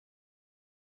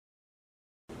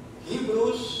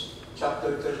Hebrews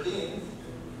chapter 13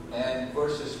 and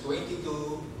verses 22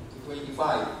 to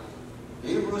 25.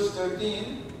 Hebrews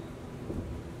 13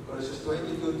 verses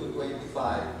 22 to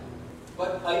 25.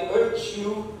 But I urge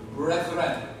you,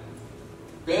 brethren,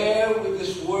 bear with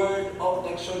this word of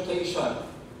exhortation,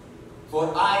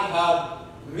 for I have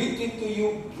written to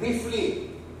you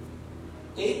briefly.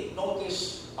 Take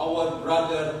notice, our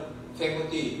brother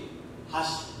Timothy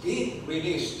has been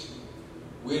released,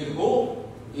 with whom,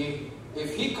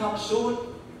 if he comes soon,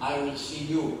 I will see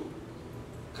you.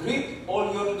 Greet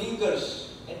all your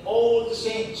leaders and all the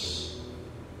saints.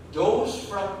 Those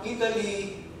from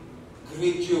Italy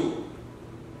greet you.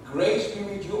 Grace be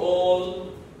with you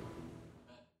all.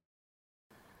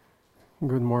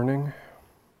 Good morning.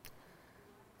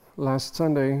 Last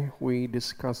Sunday, we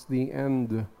discussed the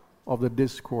end of the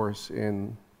discourse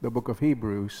in the book of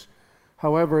Hebrews.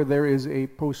 However, there is a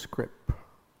postscript,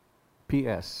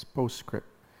 PS, postscript.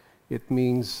 It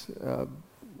means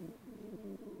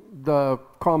the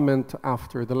comment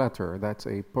after the letter. That's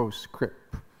a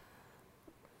postscript.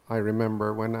 I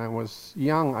remember when I was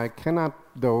young, I cannot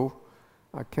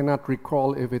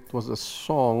recall if it was a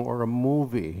song or a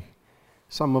movie.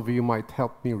 Some of you might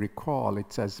help me recall.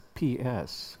 It says,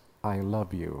 P.S., I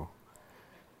love you.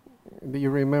 Do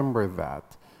you remember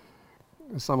that?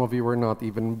 Some of you were not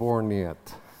even born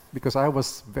yet, because I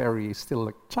was still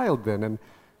a child then, and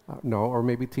or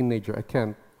maybe teenager. I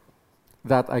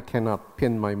cannot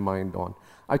pin my mind on.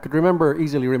 I could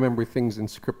easily remember things in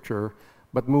scripture,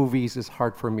 but movies is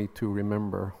hard for me to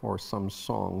remember, or some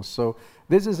songs. So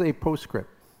this is a postscript.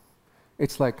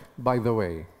 It's like, by the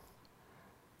way.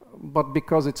 But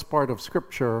because it's part of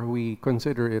scripture, we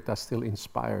consider it as still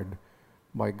inspired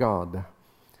by God.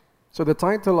 So the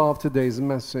title of today's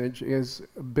message is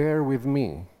Bear With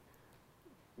Me.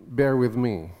 Bear with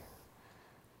me.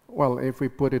 Well, if we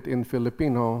put it in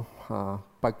Filipino,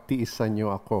 pagtiisan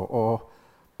niyo ako, o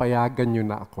payagan niyo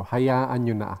na ako, hayaan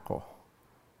niyo na ako.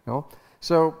 No?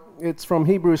 So it's from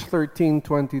Hebrews 13,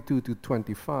 22 to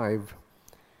 25.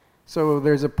 So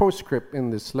there's a postscript in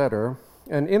this letter.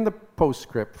 And in the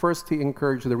postscript, first he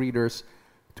encouraged the readers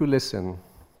to listen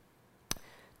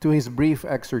to his brief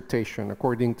exhortation.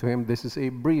 According to him, this is a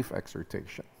brief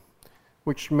exhortation,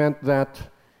 which meant that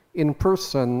in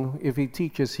person, if he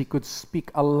teaches, he could speak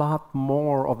a lot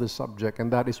more of the subject, and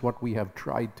that is what we have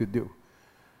tried to do.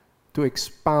 To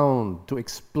expound, to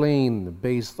explain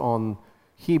based on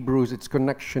Hebrews, its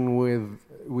connection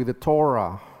with the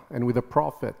Torah and with the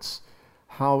prophets,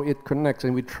 how it connects,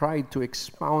 and we tried to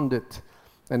expound it,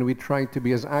 and we tried to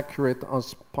be as accurate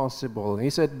as possible. He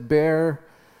said,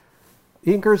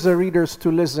 he encouraged the readers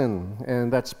to listen,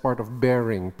 and that's part of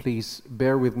bearing. Please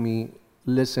bear with me,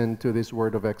 listen to this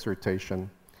word of exhortation.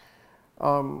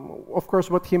 Of course,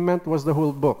 what he meant was the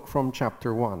whole book from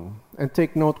chapter 1. And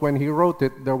take note, when he wrote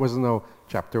it, there was no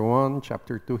chapter 1,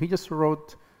 chapter 2. He just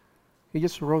wrote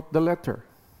the letter.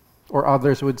 Or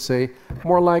others would say,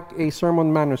 more like a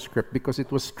sermon manuscript, because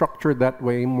it was structured that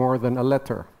way more than a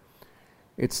letter.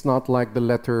 It's not like the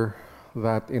letter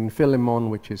that in Philemon,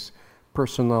 which is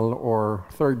personal, or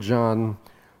 3 John,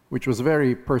 which was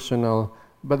very personal,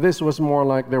 but this was more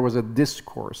like there was a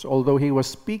discourse, although he was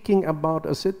speaking about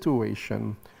a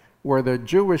situation where the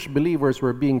Jewish believers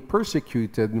were being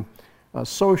persecuted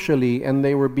socially, and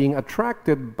they were being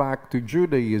attracted back to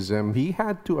Judaism. He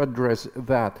had to address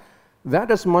that. That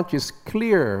as much is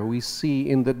clear, we see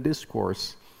in the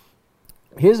discourse.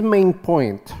 His main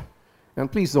point,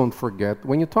 and please don't forget,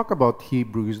 when you talk about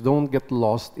Hebrews, don't get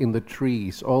lost in the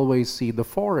trees. Always see the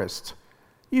forest.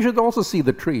 You should also see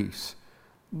the trees,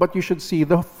 but you should see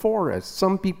the forest.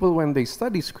 Some people, when they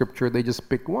study scripture, they just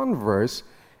pick one verse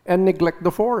and neglect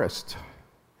the forest.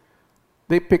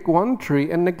 They pick one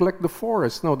tree and neglect the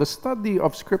forest. No, the study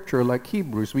of scripture, like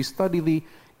Hebrews, we study the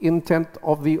intent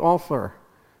of the author,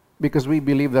 because we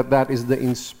believe that that is the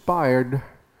inspired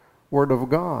Word of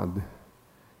God.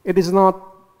 It is not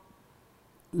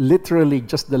literally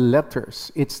just the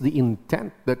letters. It's the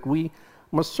intent that we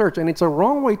must search. And it's a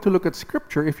wrong way to look at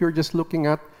Scripture if you're just looking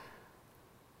at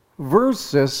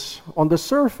verses on the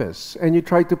surface and you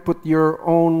try to put your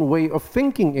own way of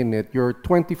thinking in it, your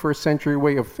 21st century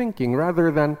way of thinking,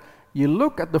 rather than you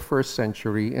look at the first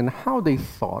century and how they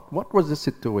thought, what was the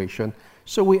situation,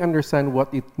 so we understand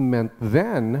what it meant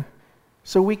then,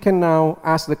 so we can now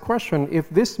ask the question, if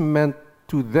this meant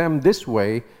to them this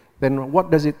way, then what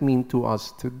does it mean to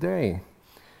us today?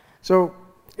 So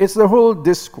it's the whole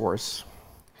discourse.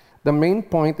 The main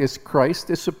point is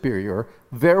Christ is superior,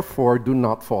 therefore do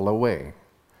not fall away,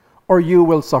 or you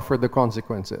will suffer the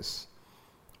consequences.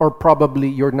 Or probably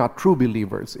you're not true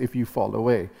believers if you fall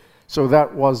away. So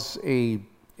that was a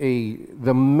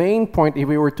the main point, if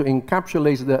we were to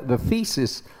encapsulate the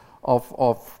thesis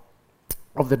of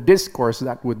the discourse,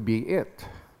 that would be it.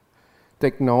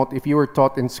 Take note, if you were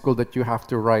taught in school that you have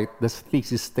to write this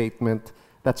thesis statement,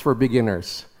 that's for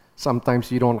beginners.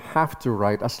 Sometimes you don't have to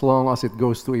write, as long as it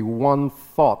goes to one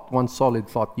solid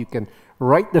thought. You can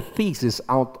write the thesis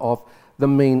out of the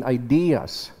main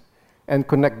ideas and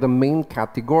connect the main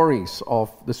categories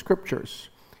of the scriptures.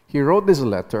 He wrote this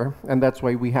letter, and that's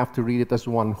why we have to read it as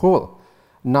one whole,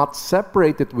 not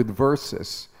separate it with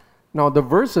verses. Now, the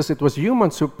verses, it was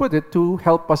humans who put it to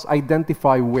help us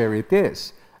identify where it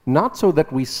is, not so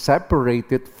that we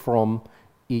separate it from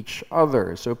each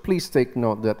other. So please take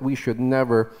note that we should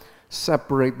never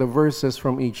separate the verses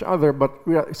from each other, but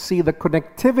see the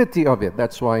connectivity of it.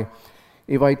 That's why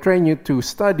if I train you to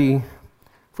study,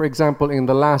 for example, in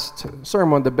the last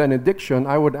sermon, the benediction,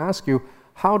 I would ask you,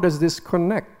 how does this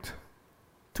connect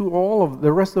to all of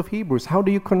the rest of Hebrews? How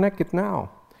do you connect it now?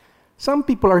 Some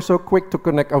people are so quick to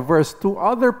connect a verse to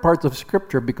other parts of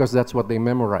Scripture because that's what they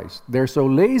memorized. They're so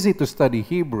lazy to study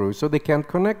Hebrews, so they can't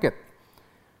connect it.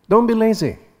 Don't be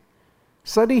lazy.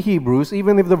 Study Hebrews,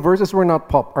 even if the verses are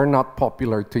not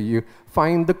popular to you.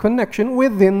 Find the connection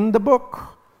within the book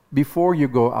before you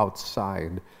go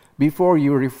outside, before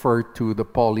you refer to the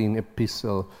Pauline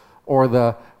epistle or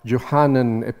the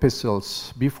Johannine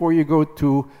epistles, before you go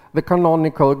to the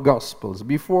canonical gospels,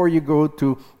 before you go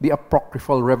to the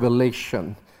apocryphal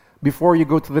revelation, before you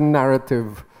go to the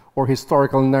narrative or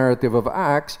historical narrative of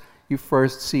Acts, you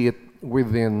first see it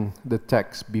within the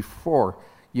text before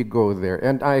you go there.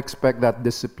 And I expect that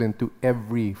discipline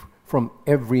from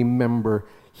every member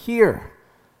here.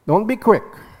 Don't be quick.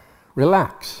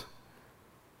 Relax.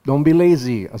 Don't be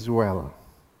lazy as well.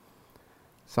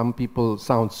 Some people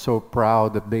sound so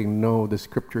proud that they know the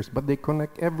scriptures, but they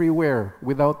connect everywhere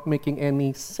without making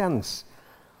any sense.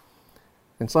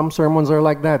 And some sermons are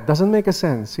like that. Doesn't make a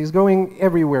sense. He's going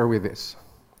everywhere with this.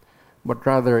 But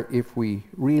rather, if we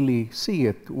really see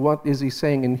it, what is he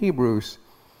saying in Hebrews?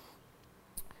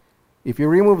 If you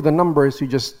remove the numbers, you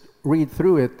just read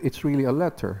through it, it's really a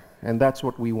letter. And that's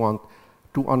what we want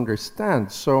to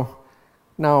understand. So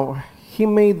now, he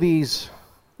made these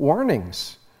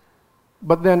warnings.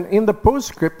 But then in the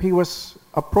postscript, he was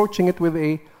approaching it with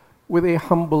a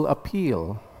humble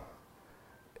appeal.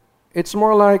 It's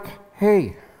more like,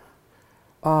 hey,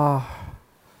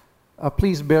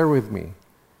 please bear with me.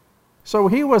 So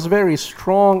he was very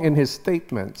strong in his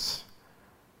statements.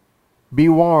 Be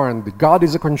warned, God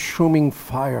is a consuming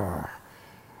fire.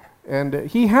 And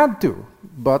he had to,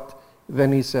 but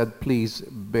then he said, please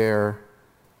bear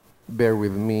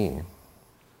with me.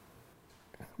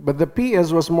 But the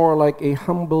PS was more like a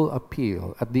humble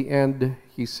appeal. At the end,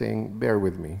 he's saying, bear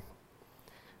with me.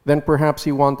 Then perhaps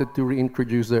he wanted to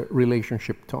reintroduce the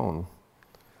relationship tone,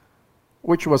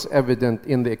 which was evident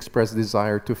in the expressed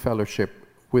desire to fellowship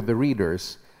with the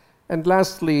readers. And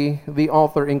lastly, the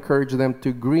author encouraged them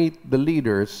to greet the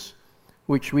leaders,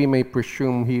 which we may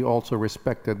presume he also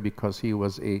respected because he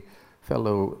was a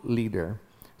fellow leader.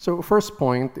 So first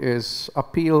point is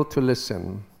appeal to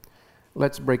listen.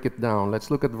 Let's break it down.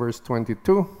 Let's look at verse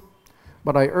 22.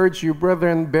 But I urge you,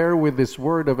 brethren, bear with this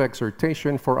word of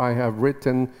exhortation, for I have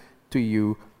written to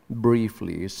you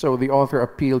briefly. So the author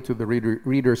appealed to the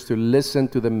readers to listen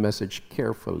to the message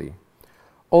carefully.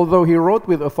 Although he wrote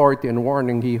with authority and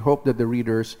warning, he hoped that the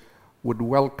readers would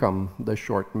welcome the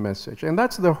short message. And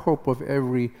that's the hope of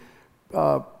every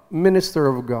minister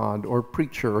of God or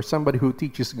preacher or somebody who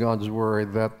teaches God's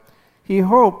word, that he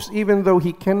hopes, even though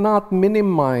he cannot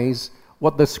minimize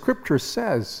what the Scripture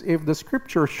says, if the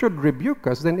Scripture should rebuke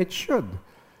us, then it should.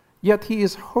 Yet he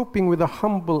is hoping with a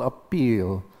humble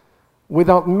appeal,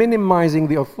 without minimizing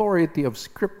the authority of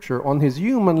Scripture. On his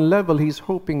human level, he's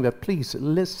hoping that, please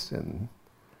listen.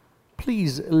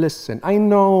 Please listen. I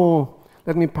know,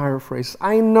 let me paraphrase,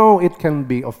 I know it can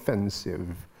be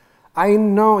offensive. I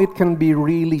know it can be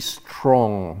really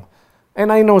strong.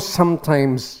 And I know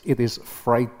sometimes it is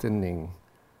frightening.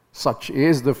 Such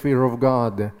is the fear of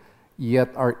God.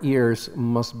 Yet our ears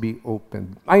must be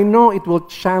opened. I know it will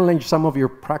challenge some of your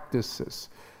practices,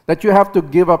 that you have to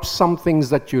give up some things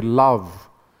that you love,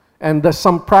 and there's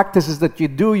some practices that you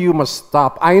do, you must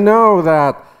stop. I know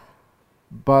that,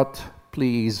 but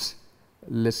please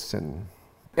listen.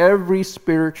 Every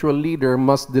spiritual leader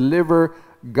must deliver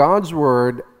God's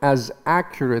word as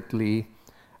accurately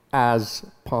as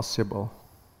possible.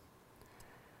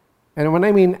 And when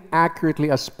I mean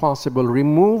accurately as possible,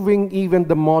 removing even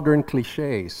the modern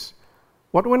cliches.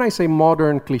 What when I say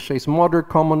modern cliches? Modern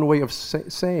common way of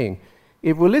saying.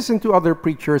 If we listen to other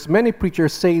preachers, many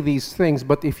preachers say these things,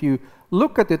 but if you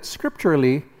look at it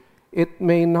scripturally, it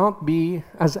may not be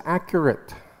as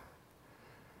accurate.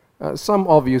 Some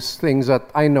obvious things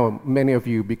that I know many of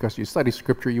you, because you study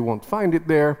Scripture, you won't find it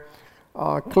there.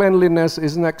 Cleanliness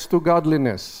is next to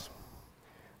godliness.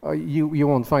 You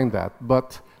won't find that,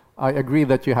 but I agree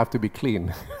that you have to be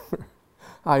clean.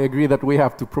 I agree that we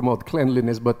have to promote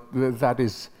cleanliness, but that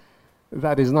is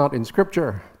not in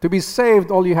Scripture. To be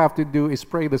saved, all you have to do is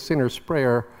pray the sinner's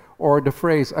prayer or the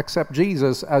phrase, accept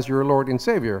Jesus as your Lord and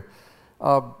Savior.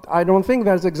 I don't think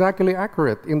that's exactly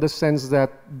accurate in the sense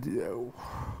that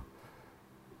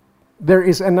there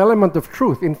is an element of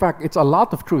truth. In fact, it's a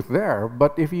lot of truth there.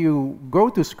 But if you go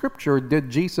to Scripture, did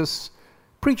Jesus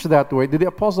preach that way? Did the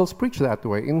apostles preach that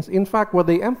way? In fact, what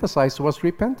they emphasized was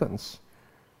repentance.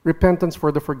 Repentance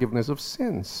for the forgiveness of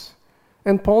sins.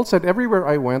 And Paul said, everywhere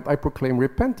I went, I proclaimed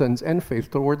repentance and faith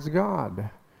towards God.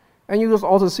 And you just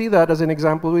also see that as an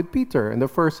example with Peter. In the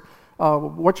first,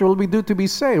 what shall we do to be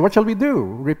saved? What shall we do?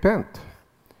 Repent.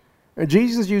 And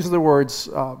Jesus used the words,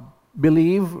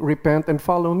 believe, repent, and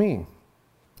follow me.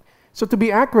 So to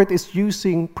be accurate is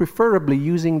preferably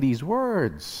using these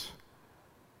words.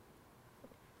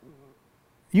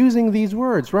 Using these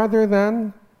words rather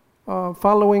than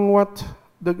following what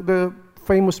the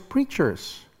famous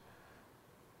preachers.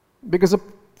 Because the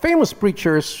famous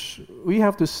preachers, we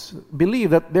have to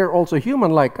believe that they're also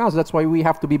human like us. That's why we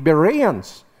have to be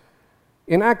Bereans.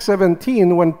 In Acts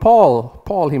 17, when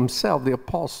Paul himself, the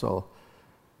apostle,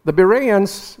 the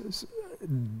Bereans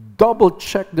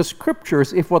double-checked the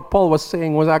Scriptures if what Paul was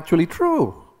saying was actually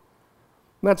true.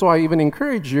 That's why I even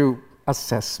encourage you,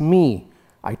 assess me.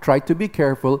 I try to be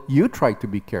careful, you try to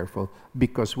be careful,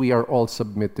 because we are all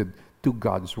submitted to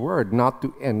God's Word, not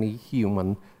to any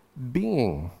human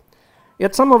being.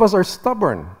 Yet some of us are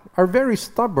stubborn, are very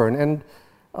stubborn, and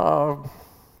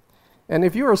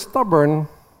if you are stubborn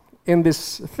in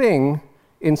this thing,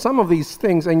 in some of these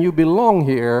things, and you belong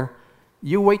here,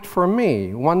 you wait for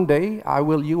me. One day,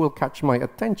 you will catch my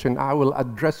attention. I will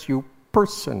address you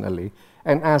personally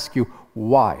and ask you,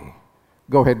 why?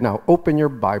 Go ahead now, open your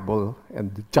Bible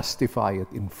and justify it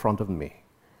in front of me.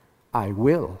 I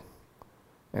will.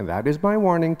 And that is my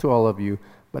warning to all of you,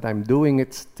 but I'm doing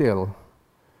it still,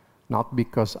 not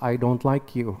because I don't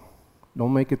like you.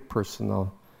 Don't make it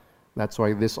personal. That's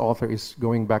why this author is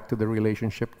going back to the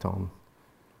relationship tone.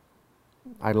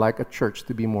 I'd like a church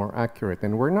to be more accurate.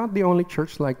 And we're not the only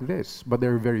church like this, but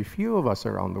there are very few of us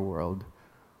around the world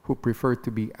who prefer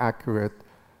to be accurate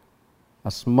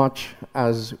as much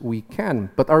as we can.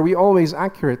 But are we always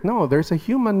accurate? No, there's a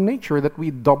human nature that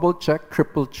we double-check,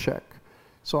 triple-check.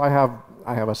 So I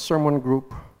have a sermon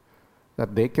group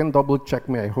that they can double-check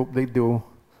me. I hope they do.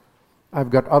 I've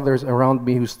got others around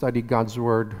me who study God's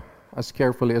Word as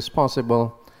carefully as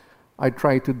possible. I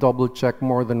try to double-check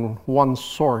more than one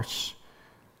source.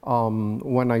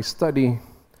 When I study,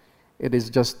 it is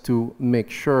just to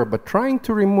make sure, but trying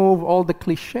to remove all the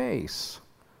cliches.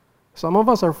 Some of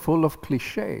us are full of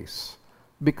cliches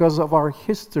because of our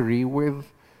history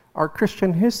with our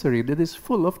Christian history that is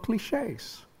full of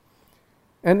cliches.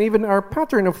 And even our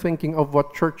pattern of thinking of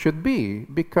what church should be,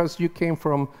 because you came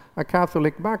from a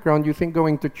Catholic background, you think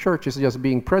going to church is just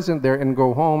being present there and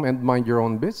go home and mind your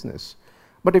own business.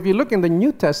 But if you look in the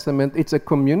New Testament, it's a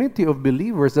community of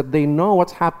believers that they know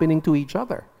what's happening to each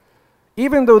other.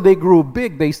 Even though they grew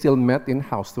big, they still met in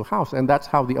house to house. And that's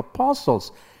how the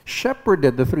apostles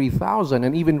shepherded the 3,000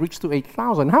 and even reached to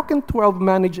 8,000. How can 12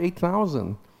 manage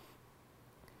 8,000?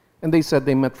 And they said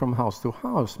they met from house to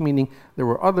house, meaning there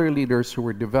were other leaders who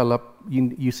were developed.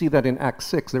 You see that in Acts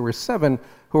 6. There were 7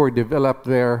 who were developed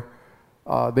there.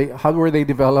 How were they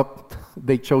developed?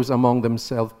 They chose among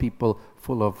themselves people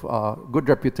full of good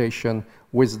reputation,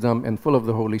 wisdom, and full of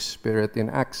the Holy Spirit in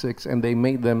Acts 6, and they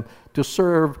made them to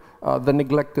serve the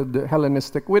neglected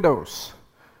Hellenistic widows.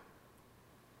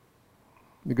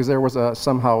 Because there was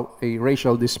somehow a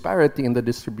racial disparity in the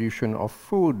distribution of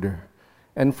food.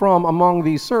 And from among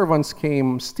these servants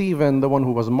came Stephen, the one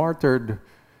who was martyred,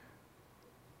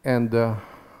 and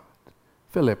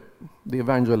Philip, the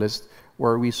evangelist,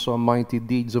 where we saw mighty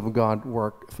deeds of God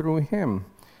work through him.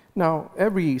 Now,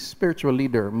 every spiritual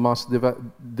leader must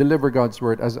deliver God's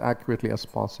word as accurately as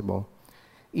possible,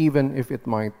 even if it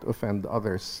might offend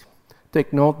others.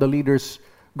 Take note, the leader's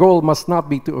goal must not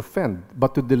be to offend,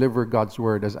 but to deliver God's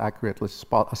word as accurately as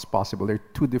possible. They're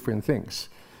two different things.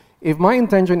 If my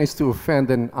intention is to offend,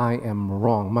 then I am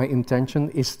wrong. My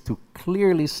intention is to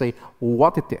clearly say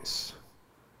what it is.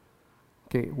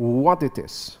 Okay, what it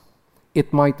is.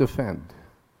 It might offend.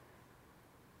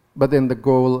 But then the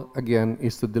goal, again,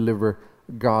 is to deliver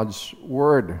God's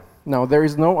word. Now, there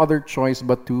is no other choice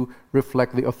but to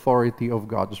reflect the authority of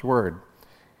God's word.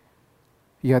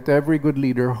 Yet every good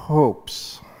leader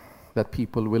hopes that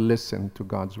people will listen to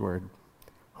God's word.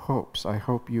 Hopes. I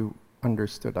hope you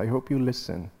understood. I hope you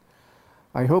listen.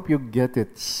 I hope you get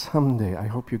it someday. I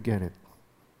hope you get it.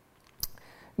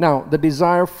 Now, the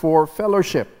desire for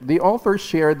fellowship. The author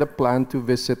shared the plan to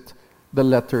visit the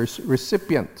letter's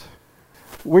recipient,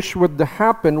 which would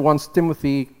happen once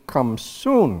Timothy comes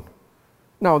soon.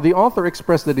 Now, the author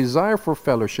expressed the desire for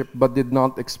fellowship, but did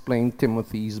not explain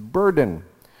Timothy's burden.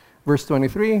 Verse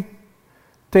 23,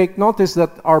 take notice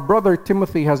that our brother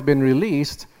Timothy has been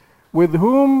released, with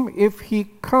whom, if he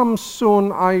comes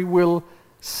soon, I will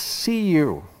see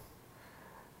you.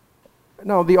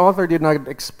 Now, the author did not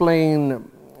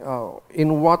explain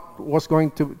in what was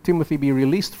going to Timothy be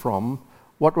released from,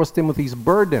 what was Timothy's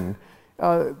burden.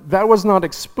 That was not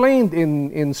explained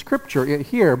in Scripture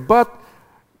here, but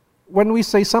when we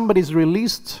say somebody's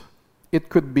released, it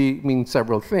could mean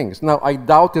several things. Now, I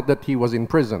doubted that he was in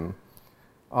prison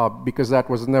because that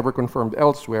was never confirmed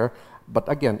elsewhere. But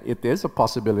again, it is a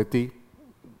possibility.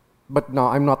 But no,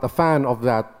 I'm not a fan of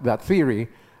that theory.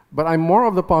 But I'm more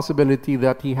of the possibility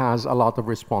that he has a lot of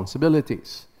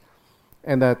responsibilities.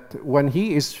 And that when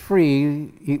he is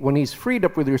free, when he's freed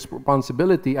up with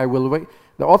responsibility, I will wait.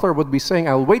 The author would be saying,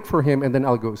 I'll wait for him and then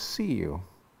I'll go see you.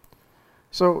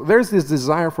 So there's this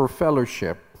desire for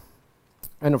fellowship.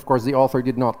 And of course, the author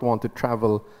did not want to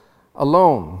travel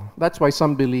alone. That's why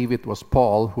some believe it was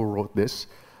Paul who wrote this.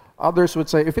 Others would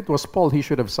say if it was Paul, he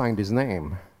should have signed his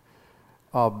name.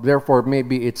 Therefore,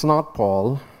 maybe it's not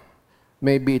Paul.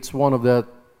 Maybe it's one of the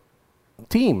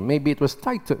team. Maybe it was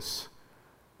Titus.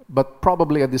 But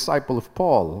probably a disciple of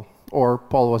Paul, or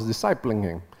Paul was discipling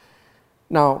him.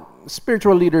 Now,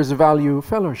 spiritual leaders value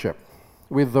fellowship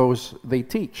with those they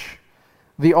teach.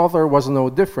 The author was no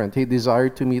different. He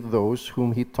desired to meet those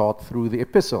whom he taught through the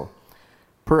epistle,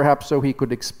 perhaps so he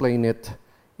could explain it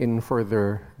in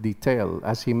further detail.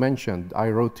 As he mentioned, I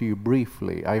wrote to you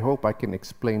briefly. I hope I can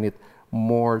explain it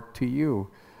more to you.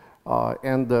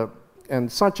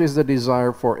 And such is the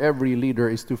desire for every leader,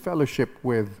 is to fellowship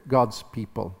with God's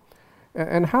people.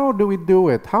 And how do we do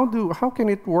it? How can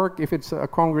it work if it's a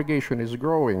congregation is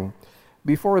growing?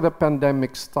 Before the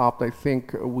pandemic stopped, I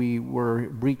think we were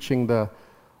breaching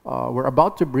we're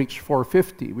about to breach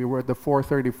 450. We were at the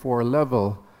 434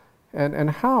 level. And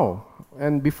how?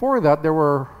 And before that,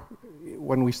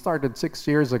 when we started 6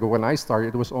 years ago, when I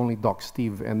started, it was only Doc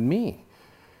Steve and me.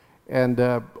 And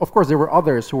of course, there were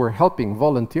others who were helping,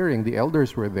 volunteering. The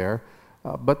elders were there.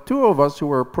 But two of us who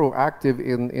were proactive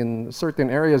in certain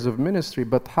areas of ministry.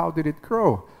 But how did it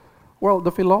grow? Well,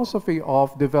 the philosophy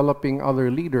of developing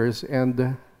other leaders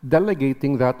and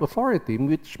delegating that authority,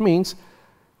 which means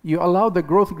you allow the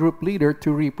growth group leader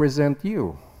to represent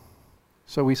you.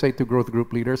 So we say to growth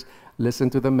group leaders, listen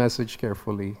to the message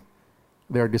carefully.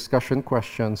 There are discussion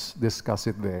questions, discuss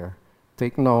it there.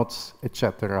 Take notes,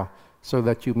 etc., so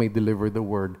that you may deliver the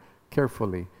word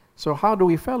carefully. So how do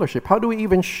we fellowship? How do we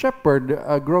even shepherd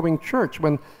a growing church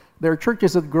when there are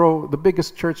churches that grow? The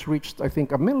biggest church reached, I think,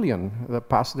 1 million.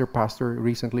 Their pastor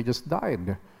recently just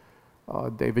died,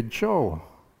 David Cho.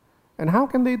 And how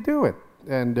can they do it?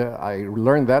 And I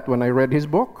learned that when I read his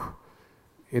book.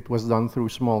 It was done through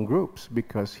small groups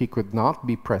because he could not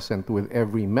be present with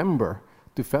every member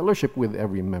to fellowship with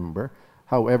every member.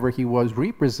 However, he was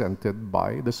represented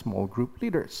by the small group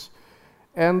leaders.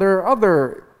 And there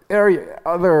are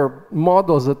other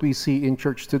models that we see in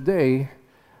church today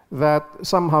that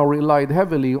somehow relied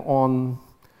heavily on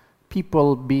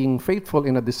people being faithful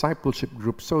in a discipleship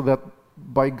group so that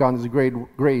by God's great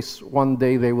grace, one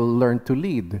day they will learn to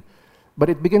lead. But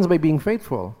it begins by being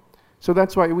faithful. So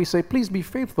that's why we say, please be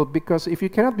faithful, because if you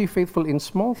cannot be faithful in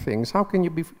small things, how can you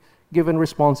be given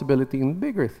responsibility in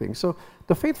bigger things? So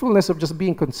the faithfulness of just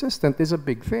being consistent is a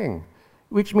big thing,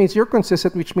 which means you're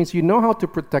consistent, which means you know how to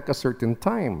protect a certain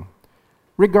time,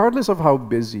 regardless of how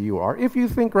busy you are. If you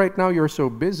think right now you're so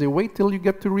busy, wait till you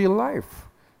get to real life,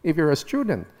 if you're a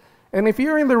student. And if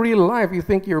you're in the real life, you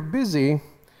think you're busy,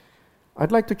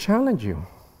 I'd like to challenge you.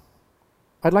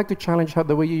 I'd like to challenge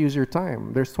the way you use your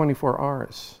time. There's 24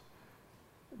 hours.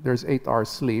 There's 8 hours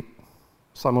sleep.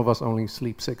 Some of us only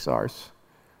sleep 6 hours.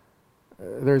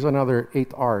 There's another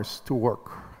 8 hours to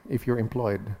work if you're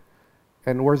employed.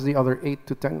 And where's the other 8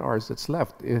 to 10 hours that's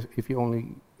left if you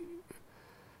only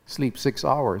sleep 6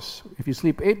 hours? If you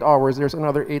sleep 8 hours, there's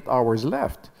another 8 hours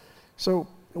left. So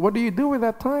what do you do with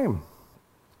that time?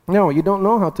 No, you don't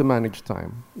know how to manage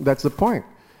time. That's the point.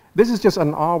 This is just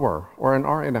an hour or an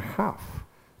hour and a half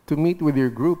to meet with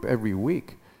your group every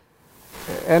week.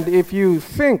 And if you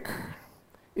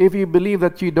believe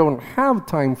that you don't have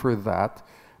time for that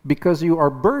because you are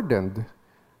burdened,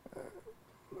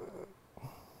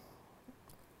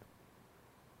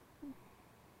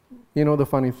 You know, the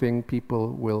funny thing,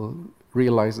 people will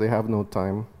realize they have no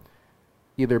time,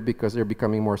 either because they're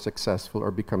becoming more successful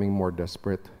or becoming more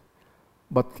desperate.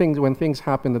 But when things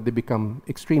happen that they become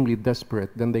extremely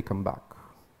desperate, then they come back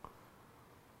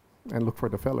and look for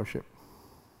the fellowship.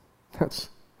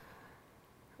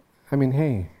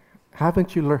 Hey,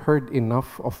 haven't you heard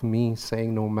enough of me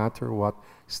saying no matter what,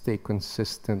 stay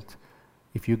consistent?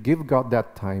 If you give God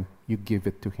that time, you give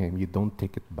it to Him. You don't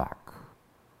take it back.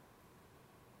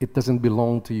 It doesn't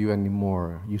belong to you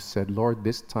anymore. You said, Lord,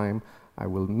 this time I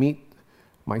will meet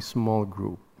my small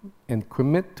group and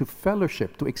commit to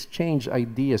fellowship, to exchange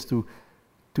ideas,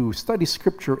 to study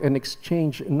Scripture and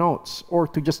exchange notes, or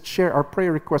to just share our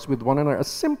prayer requests with one another. As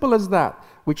simple as that,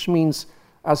 which means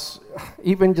as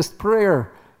even just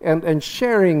prayer and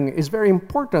sharing is very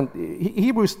important.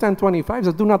 Hebrews 10:25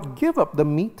 says, do not give up the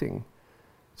meeting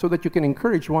so that you can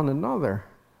encourage one another.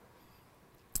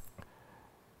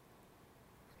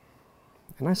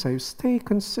 And I say, stay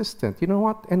consistent. You know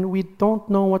what? And we don't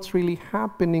know what's really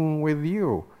happening with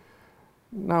you.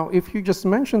 Now, if you just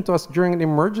mention to us during an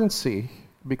emergency,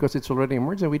 because it's already an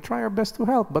emergency, we try our best to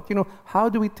help. But, how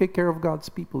do we take care of God's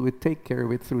people? We take care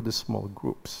of it through the small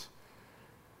groups.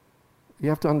 You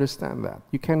have to understand that.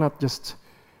 You cannot just,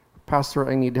 Pastor,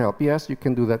 I need help. Yes, you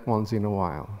can do that once in a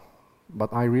while.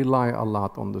 But I rely a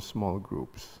lot on the small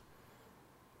groups.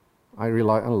 I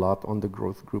rely a lot on the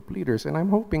growth group leaders, and I'm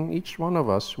hoping each one of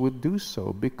us would do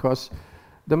so, because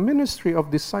the ministry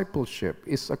of discipleship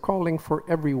is a calling for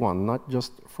everyone, not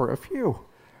just for a few.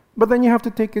 But then you have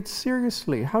to take it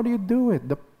seriously. How do you do it?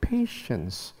 The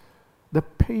patience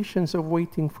of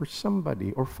waiting for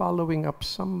somebody or following up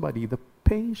somebody, the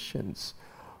patience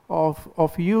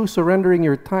of you surrendering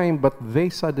your time, but they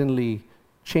suddenly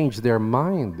change their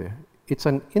mind. It's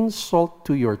an insult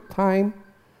to your time.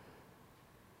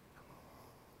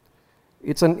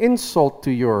 It's an insult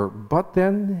to but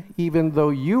then, even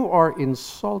though you are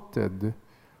insulted,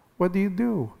 what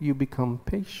do? You become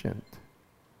patient.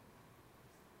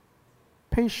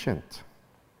 Patient.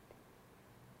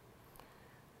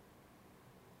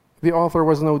 The author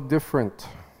was no different.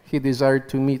 He desired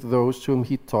to meet those whom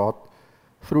he taught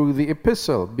through the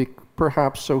epistle,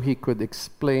 perhaps so he could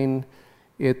explain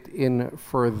it in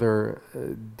further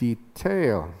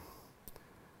detail.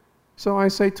 So I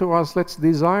say to us, let's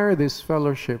desire this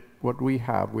fellowship, what we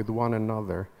have with one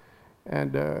another,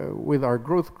 and with our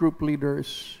growth group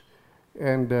leaders.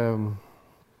 And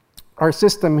our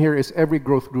system here is every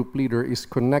growth group leader is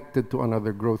connected to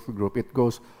another growth group. It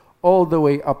goes all the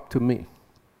way up to me.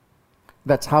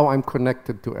 That's how I'm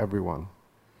connected to everyone.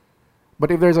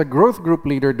 But if there's a growth group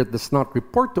leader that does not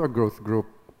report to a growth group,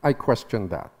 I question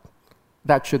that.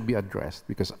 That should be addressed,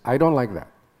 because I don't like that.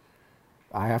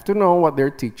 I have to know what they're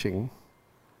teaching.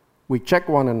 We check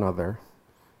one another,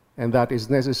 and that is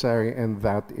necessary, and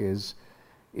that is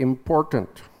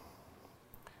important.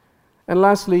 And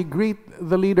lastly, greet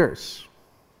the leaders.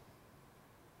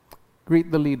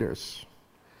 Greet the leaders.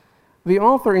 The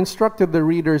author instructed the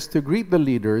readers to greet the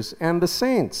leaders and the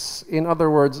saints. In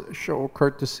other words, show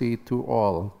courtesy to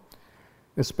all,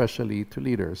 especially to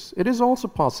leaders. It is also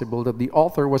possible that the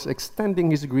author was extending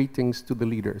his greetings to the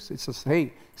leaders. It says,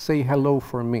 hey, say hello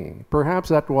for me. Perhaps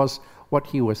that was what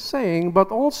he was saying, but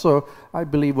also I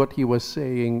believe what he was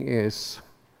saying is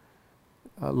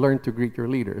learn to greet your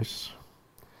leaders.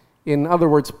 In other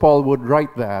words, Paul would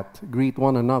write that, greet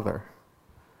one another.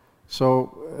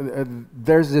 So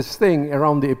there's this thing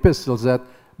around the epistles that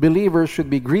believers should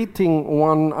be greeting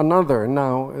one another.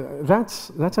 Now, that's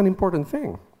an important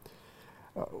thing.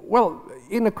 Well,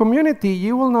 in a community,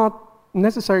 you will not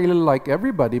necessarily like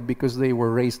everybody because they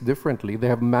were raised differently. They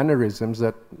have mannerisms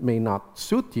that may not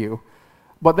suit you,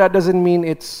 but that doesn't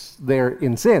mean they're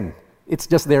in sin. It's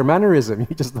just their mannerism.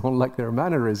 You just don't like their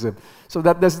mannerism. So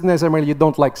that doesn't necessarily mean you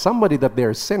don't like somebody, that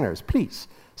they're sinners. Please.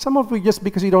 Some of you, just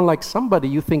because you don't like somebody,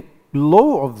 you think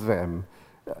low of them.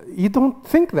 You don't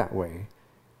think that way.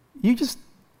 You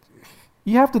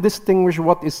have to distinguish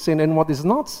what is sin and what is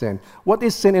not sin. What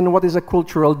is sin and what is a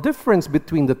cultural difference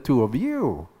between the two of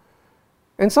you.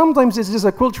 And sometimes it's just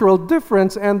a cultural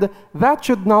difference, and that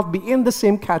should not be in the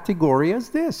same category as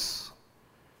this.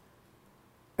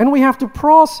 And we have to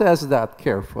process that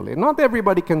carefully. Not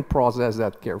everybody can process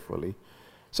that carefully.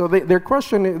 So their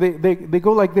question, they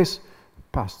go like this,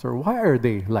 Pastor, why are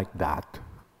they like that?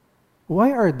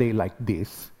 Why are they like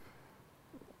this?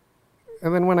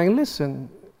 And then when I listen,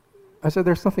 I said,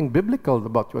 there's nothing biblical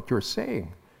about what you're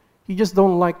saying. You just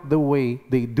don't like the way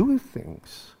they do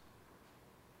things.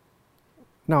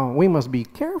 Now, we must be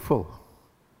careful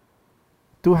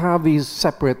to have these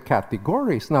separate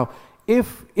categories. Now,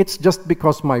 if it's just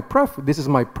because this is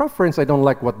my preference, I don't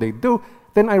like what they do,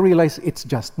 then I realize it's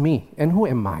just me. And who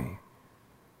am I?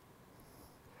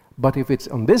 But if it's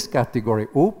on this category,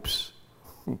 oops,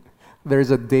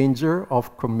 there's a danger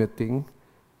of committing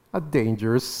a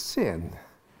dangerous sin.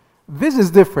 This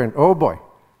is different. Oh boy,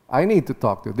 I need to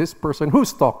talk to this person.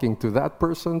 Who's talking to that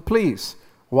person? Please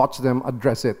watch them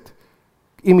address it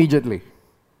immediately.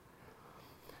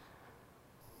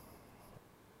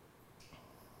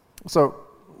 So,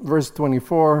 verse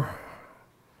 24,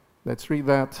 let's read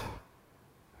that.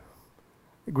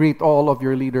 Greet all of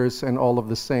your leaders and all of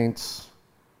the saints.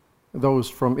 Those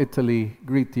from Italy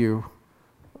greet you.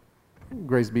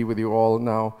 Grace be with you all.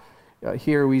 Now,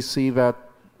 here we see that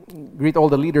greet all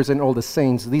the leaders and all the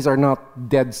saints. These are not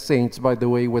dead saints, by the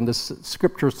way. When the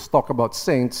scriptures talk about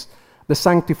saints, the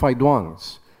sanctified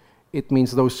ones, it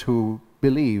means those who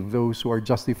believe, those who are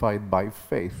justified by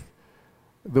faith,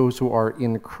 those who are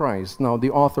in Christ. Now,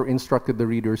 the author instructed the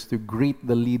readers to greet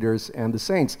the leaders and the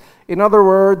saints. In other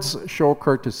words, show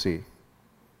courtesy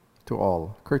to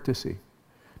all. Courtesy.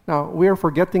 Now, we are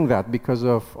forgetting that because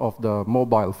of the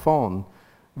mobile phone.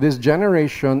 This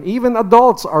generation, even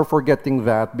adults are forgetting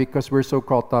that because we're so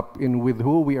caught up in with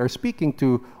who we are speaking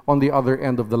to on the other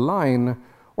end of the line,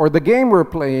 or the game we're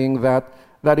playing that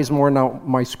is more now,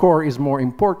 my score is more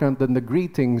important than the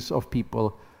greetings of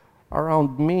people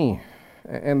around me.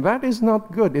 And that is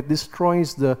not good. It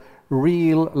destroys the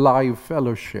real live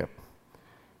fellowship.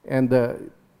 And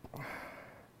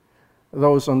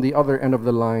those on the other end of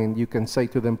the line, you can say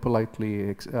to them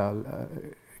politely,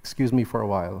 excuse me for a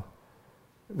while.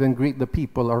 Then greet the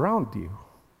people around you.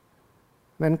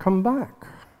 Then come back.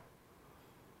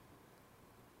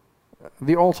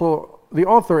 The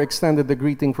author extended the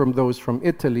greeting from those from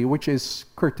Italy, which is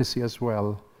courtesy as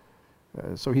well.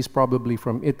 So he's probably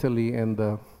from Italy, and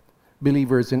the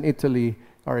believers in Italy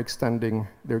are extending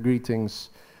their greetings.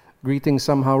 Greetings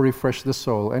somehow refresh the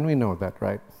soul, and we know that,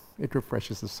 right? It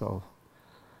refreshes the soul.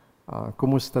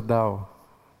 Kumusta daw?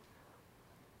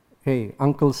 Hey,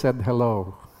 uncle said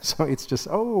hello. So it's just,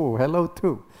 oh, hello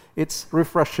too. It's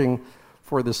refreshing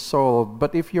for the soul.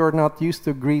 But if you're not used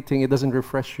to greeting, it doesn't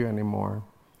refresh you anymore.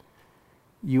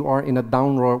 You are in a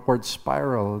downward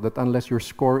spiral that unless your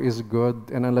score is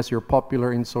good and unless you're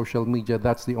popular in social media,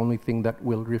 that's the only thing that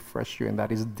will refresh you, and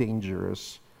that is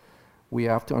dangerous. We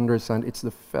have to understand it's the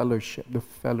fellowship. The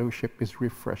fellowship is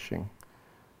refreshing.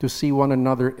 To see one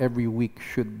another every week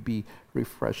should be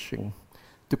refreshing.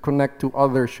 To connect to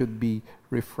others should be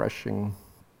refreshing.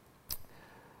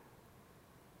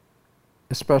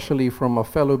 Especially from a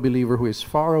fellow believer who is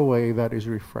far away, that is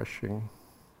refreshing.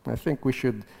 I think we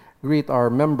should greet our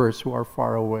members who are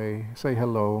far away, say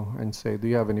hello, and say, do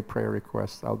you have any prayer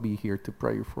requests? I'll be here to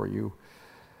pray for you.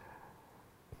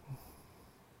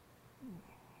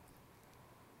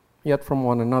 Yet from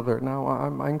one another. Now,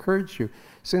 I encourage you,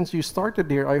 since you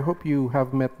started here, I hope you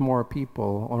have met more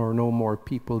people or know more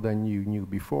people than you knew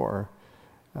before,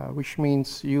 which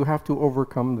means you have to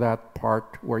overcome that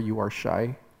part where you are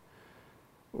shy,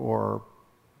 or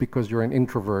because you're an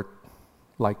introvert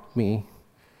like me.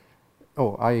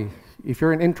 If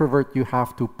you're an introvert, you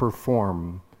have to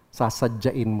perform.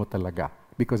 Sasadyain mo talaga,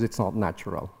 because it's not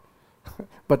natural.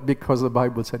 But because the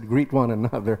Bible said, greet one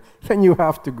another, then you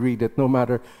have to greet it, no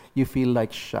matter you feel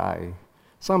like shy.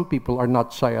 Some people are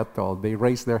not shy at all. They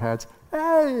raise their hands,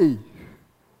 hey!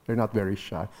 They're not very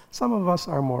shy. Some of us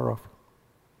are more of,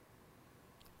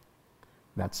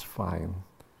 that's fine.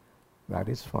 That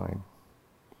is fine.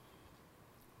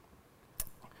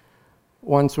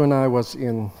 Once when I was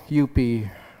in UP,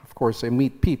 of course, I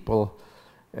meet people,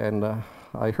 and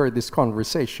I heard this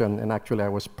conversation, and actually I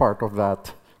was part of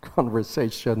that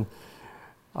conversation.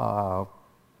 So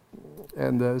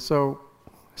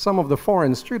some of the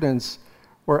foreign students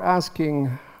were asking,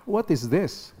 what is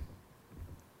this?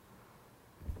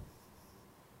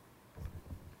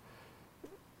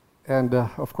 And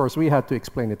of course, we had to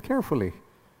explain it carefully,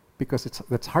 because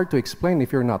that's hard to explain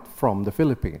if you're not from the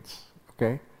Philippines,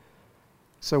 okay?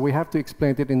 So we have to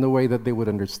explain it in the way that they would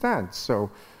understand. So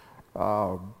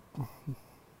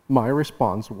my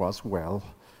response was, well,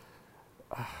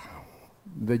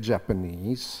 the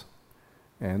Japanese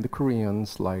and the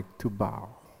Koreans like to bow.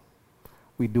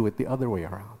 We do it the other way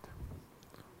around.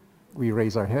 We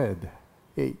raise our head.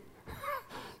 Hey.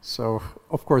 So,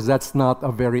 of course, that's not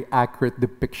a very accurate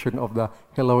depiction of the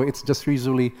hello. It's just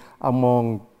usually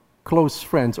among close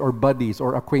friends or buddies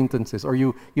or acquaintances, or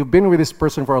you've been with this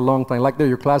person for a long time, like they're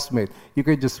your classmate. You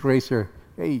could just raise your,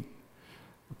 hey.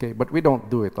 Okay, but we don't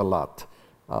do it a lot.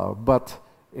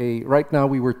 Right now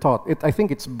we were taught, I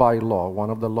think it's by law, one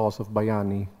of the laws of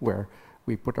Bayani, where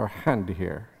we put our hand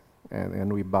here,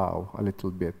 and we bow a little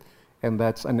bit. And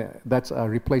that's a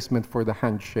replacement for the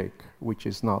handshake, which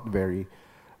is not very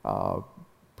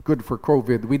good for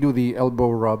COVID. We do the elbow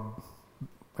rub.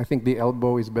 I think the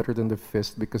elbow is better than the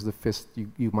fist, because the fist,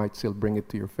 you might still bring it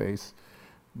to your face.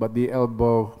 But the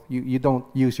elbow, you don't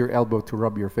use your elbow to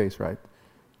rub your face, right?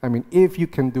 I mean, if you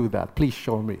can do that, please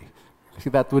show me. See,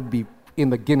 that would be in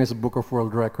the Guinness Book of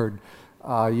World Record.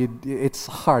 It's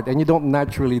hard, and you don't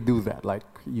naturally do that, like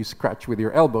you scratch with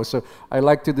your elbow. So I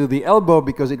like to do the elbow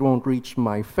because it won't reach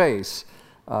my face.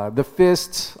 The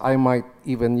fist, I might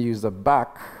even use the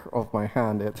back of my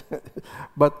hand.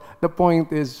 But the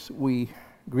point is, we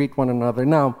greet one another.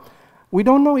 Now, we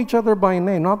don't know each other by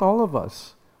name, not all of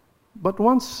us. But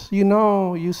once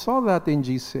you saw that in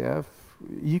GCF,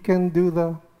 you can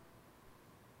do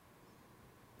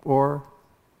or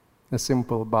a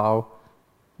simple bow,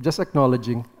 just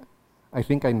acknowledging, I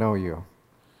think I know you.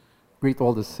 Greet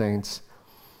all the saints.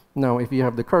 Now, if you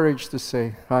have the courage to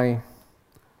say, hi,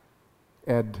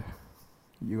 Ed,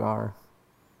 you are.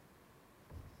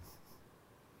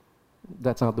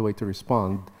 That's not the way to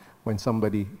respond. When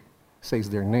somebody says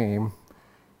their name,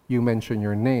 you mention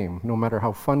your name. No matter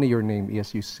how funny your name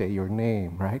is, you say your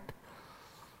name, right?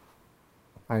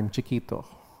 I'm Chiquito,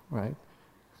 right?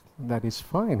 That is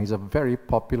fine. He's a very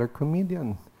popular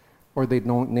comedian. Or they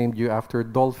named you after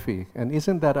Dolphy. And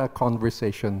isn't that a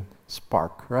conversation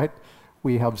spark, right?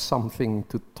 We have something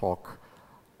to talk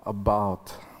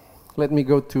about. Let me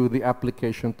go to the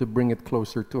application to bring it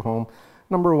closer to home.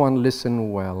 Number one,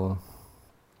 listen well.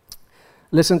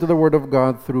 Listen to the Word of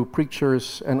God through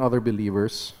preachers and other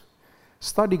believers.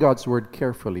 Study God's Word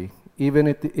carefully, even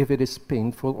if it is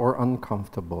painful or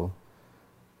uncomfortable.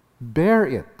 Bear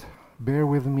it. Bear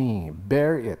with me.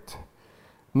 Bear it.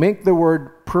 Make the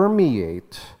Word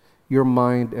permeate your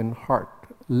mind and heart.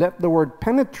 Let the Word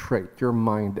penetrate your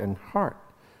mind and heart.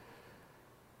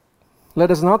 Let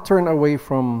us not turn away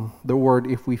from the Word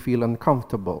if we feel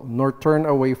uncomfortable, nor turn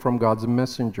away from God's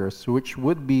messengers, which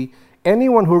would be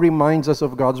anyone who reminds us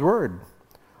of God's Word.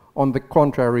 On the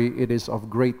contrary, it is of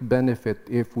great benefit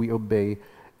if we obey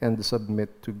and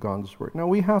submit to God's Word. Now,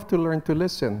 we have to learn to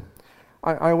listen.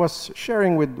 I was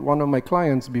sharing with one of my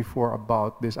clients before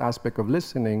about this aspect of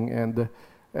listening, and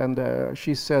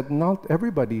she said, not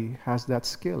everybody has that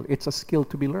skill. It's a skill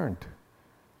to be learned.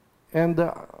 And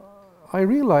I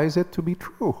realize it to be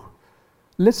true.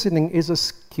 Listening is a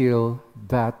skill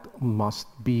that must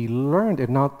be learned, and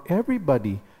not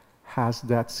everybody has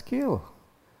that skill.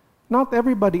 Not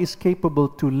everybody is capable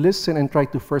to listen and try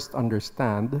to first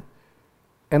understand,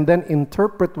 and then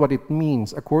interpret what it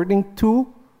means according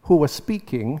to who was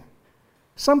speaking.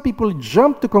 Some people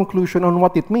jump to conclusion on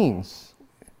what it means.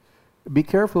 Be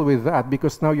careful with that,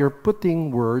 because now you're putting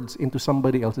words into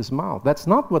somebody else's mouth. That's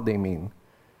not what they mean.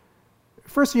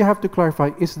 First, you have to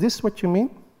clarify, is this what you mean?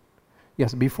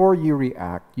 Yes, before you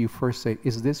react, you first say,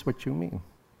 is this what you mean?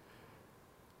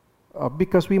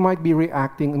 Because we might be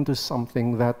reacting into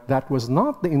something that was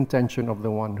not the intention of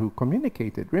the one who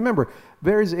communicated. Remember,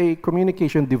 there is a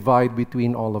communication divide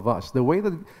between all of us. The way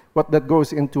that what that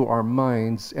goes into our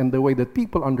minds and the way that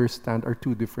people understand are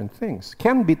two different things,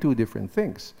 can be two different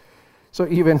things. So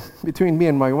even between me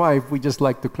and my wife, we just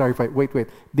like to clarify, wait,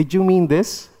 did you mean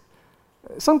this?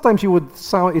 Sometimes it would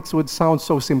sound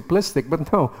so simplistic,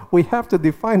 but no, we have to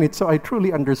define it so I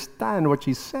truly understand what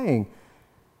she's saying.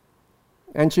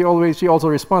 And she also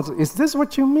responds, is this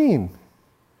what you mean?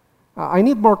 I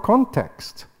need more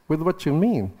context with what you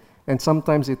mean. And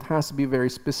sometimes it has to be very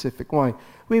specific. Why?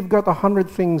 We've got 100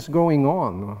 things going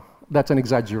on. That's an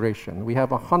exaggeration. We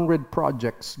have 100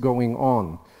 projects going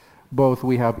on. Both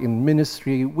we have in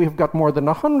ministry, we've got more than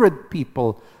 100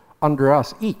 people under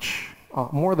us each.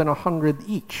 More than 100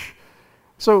 each.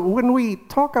 So when we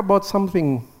talk about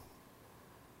something,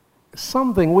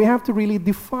 we have to really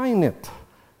define it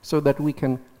so that we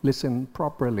can listen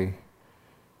properly.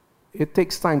 It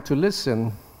takes time to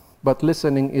listen, but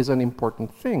listening is an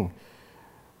important thing.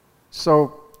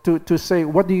 So to say,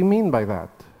 what do you mean by that?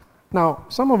 Now,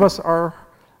 some of us are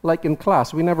like in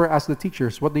class. We never ask the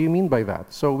teachers, what do you mean by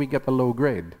that? So we get a low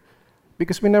grade.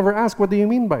 Because we never ask, what do you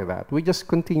mean by that? We just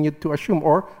continued to assume,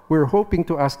 or we're hoping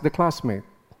to ask the classmate,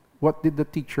 what did the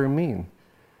teacher mean?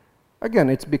 Again,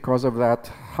 it's because of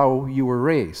that, how you were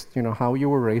raised. How you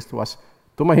were raised was,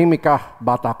 tumahimik ka,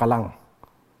 bata ka lang.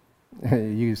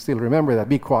 You still remember that.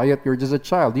 Be quiet, you're just a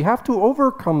child. You have to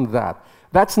overcome that.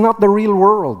 That's not the real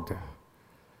world.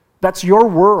 That's your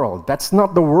world. That's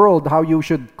not the world how you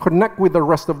should connect with the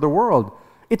rest of the world.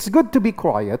 It's good to be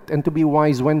quiet and to be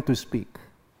wise when to speak.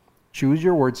 Choose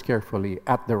your words carefully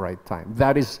at the right time.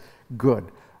 That is good.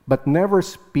 But never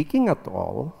speaking at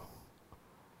all,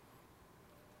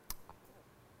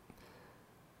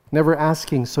 Never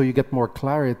asking so you get more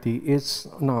clarity is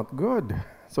not good.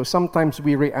 So sometimes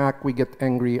we react, we get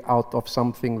angry out of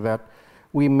something that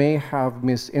we may have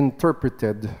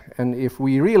misinterpreted. And if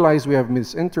we realize we have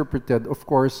misinterpreted, of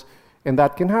course, and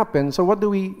that can happen, so what do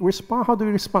we respond? How do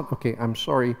we respond? Okay, I'm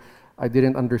sorry, I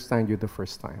didn't understand you the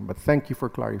first time, but thank you for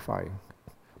clarifying.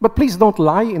 But please don't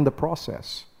lie in the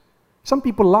process. Some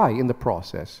people lie in the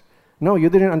process. No, you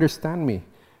didn't understand me.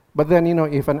 But then,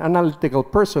 if an analytical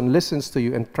person listens to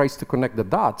you and tries to connect the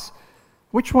dots,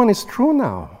 which one is true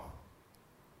now?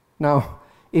 Now,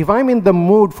 if I'm in the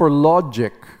mood for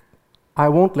logic, I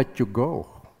won't let you go.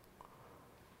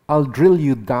 I'll drill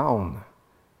you down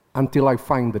until I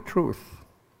find the truth.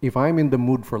 If I'm in the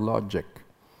mood for logic.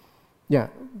 Yeah,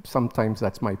 sometimes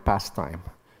that's my pastime.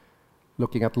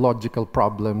 Looking at logical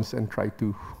problems and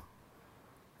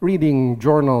reading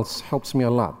journals helps me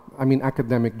a lot. I mean,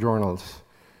 academic journals.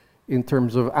 In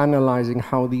terms of analyzing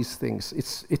how these things,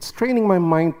 it's training my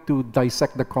mind to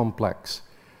dissect the complex.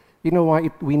 You know why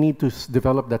we need to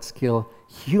develop that skill?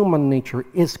 Human nature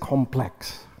is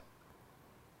complex.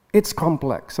 It's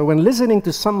complex. So when listening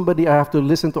to somebody, I have to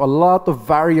listen to a lot of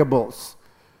variables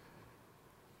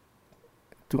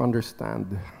to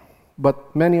understand.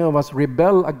 But many of us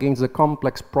rebel against the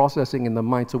complex processing in the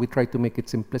mind, so we try to make it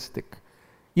simplistic.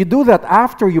 You do that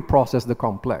after you process the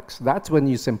complex. That's when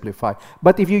you simplify.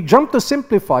 But if you jump to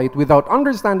simplify it without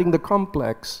understanding the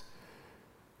complex,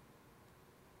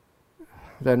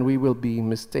 then we will be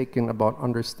mistaken about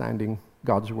understanding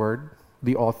God's Word,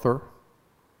 the author,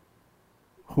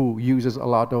 who uses a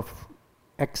lot of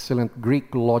excellent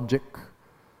Greek logic,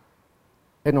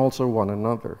 and also one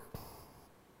another.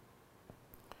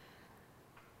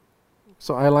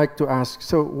 So I like to ask,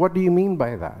 so what do you mean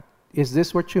by that? Is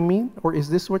this what you mean, or is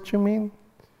this what you mean?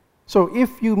 So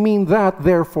if you mean that,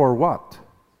 therefore what?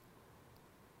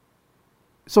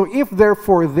 So if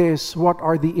therefore this, what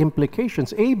are the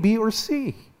implications? A, B, or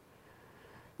C?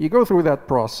 You go through that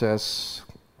process,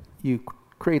 you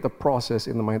create a process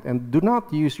in the mind, and do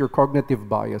not use your cognitive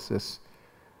biases.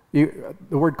 The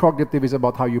word cognitive is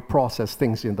about how you process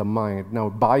things in the mind. Now,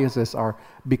 biases are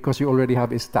because you already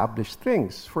have established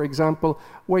things. For example,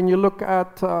 when you look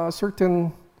at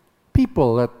certain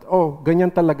people that,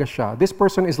 ganyan talaga siya. This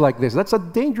person is like this. That's a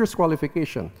dangerous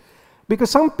qualification. Because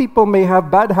some people may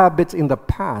have bad habits in the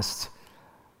past.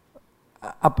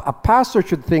 A pastor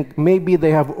should think maybe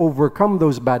they have overcome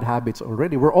those bad habits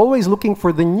already. We're always looking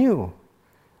for the new.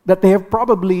 That they have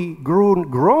probably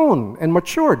grown and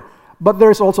matured. But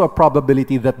there's also a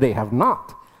probability that they have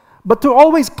not. But to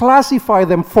always classify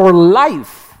them for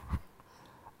life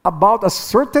about a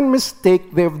certain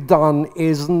mistake they've done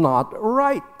is not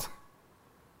right.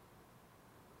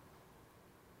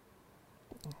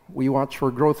 We watch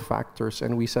for growth factors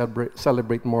and we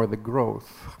celebrate more the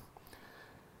growth.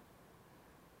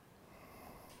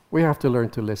 We have to learn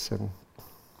to listen.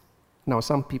 Now,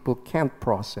 some people can't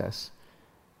process.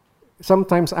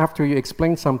 Sometimes after you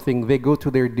explain something, they go to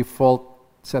their default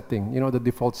setting. You know, the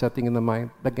default setting in the mind?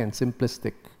 Again,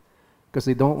 simplistic. Because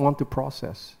they don't want to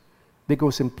process. They go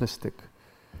simplistic.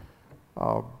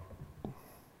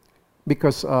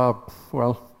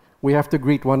 We have to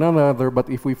greet one another, but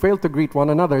if we fail to greet one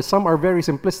another, some are very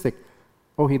simplistic.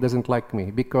 Oh, he doesn't like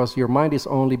me, because your mind is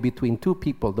only between two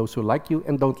people, those who like you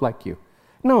and don't like you.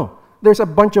 No, there's a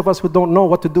bunch of us who don't know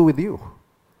what to do with you.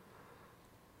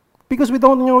 Because we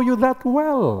don't know you that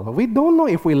well. We don't know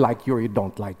if we like you or you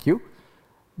don't like you.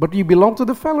 But you belong to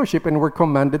the fellowship and we're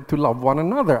commanded to love one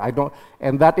another.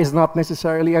 And that is not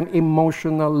necessarily an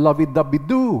emotional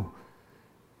lovey-dovey-do.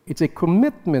 It's a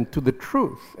commitment to the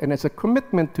truth, and it's a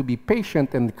commitment to be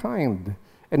patient and kind,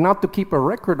 and not to keep a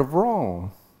record of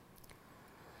wrong.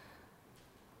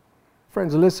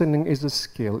 Friends, listening is a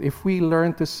skill. If we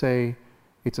learn to say,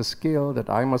 it's a skill that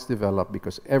I must develop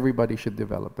because everybody should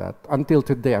develop that. Until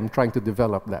today, I'm trying to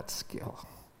develop that skill.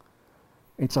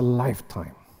 It's a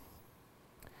lifetime.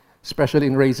 Especially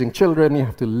in raising children, you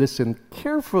have to listen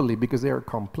carefully because they are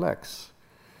complex.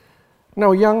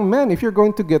 Now, young men, if you're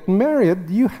going to get married,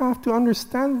 you have to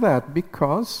understand that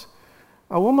because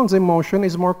a woman's emotion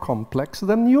is more complex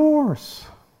than yours.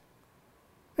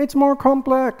 It's more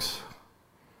complex.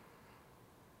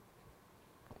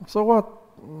 So what?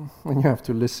 And you have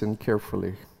to listen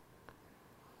carefully.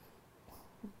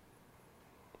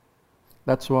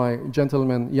 That's why,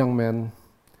 gentlemen, young men,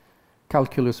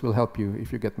 calculus will help you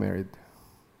if you get married.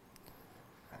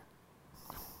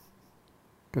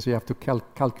 Because you have to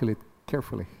calculate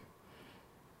carefully.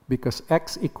 Because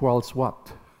X equals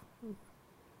what?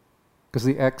 Because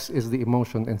the X is the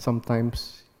emotion, and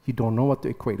sometimes you don't know what to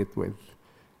equate it with.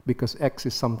 because X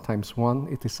is sometimes 1,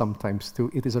 it is sometimes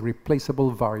 2. It is a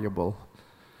replaceable variable.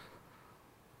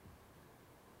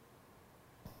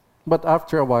 But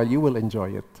after a while, you will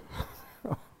enjoy it.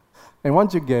 And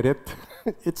once you get it,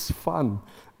 it's fun.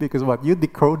 Because what? You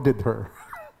decoded her.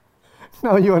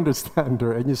 Now you understand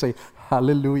her and you say,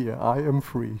 hallelujah, I am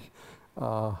free.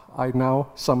 I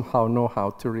now somehow know how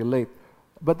to relate.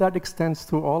 But that extends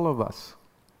to all of us.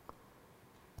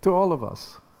 To all of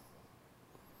us.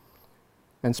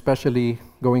 And especially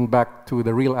going back to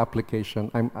the real application.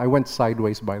 I went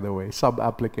sideways, by the way,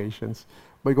 sub-applications.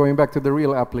 But going back to the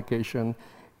real application,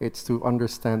 it's to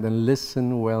understand and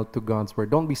listen well to God's word.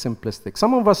 Don't be simplistic.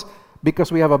 Some of us,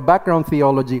 because we have a background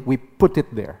theology, we put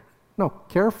it there. No,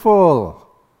 careful.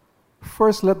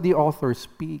 First, let the author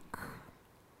speak.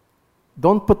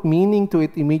 Don't put meaning to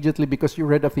it immediately because you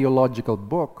read a theological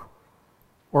book.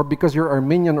 Or because you're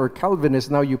Arminian or Calvinist,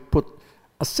 now you put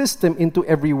a system into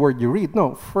every word you read.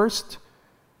 No, first,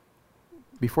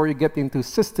 before you get into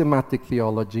systematic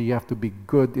theology, you have to be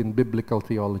good in biblical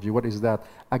theology. What is that?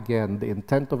 Again, the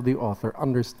intent of the author,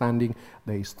 understanding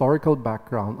the historical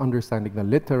background, understanding the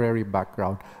literary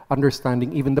background,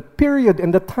 understanding even the period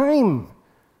and the time.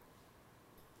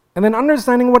 And then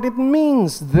understanding what it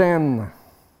means then.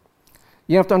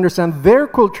 You have to understand their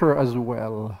culture as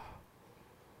well.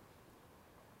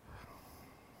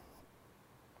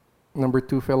 Number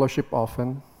 2, fellowship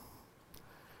often.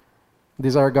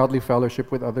 Desire godly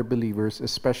fellowship with other believers,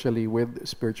 especially with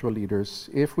spiritual leaders.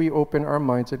 If we open our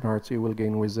minds and hearts, we will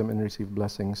gain wisdom and receive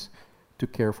blessings to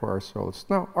care for our souls.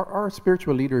 Now, our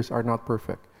spiritual leaders are not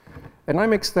perfect. And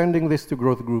I'm extending this to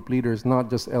growth group leaders, not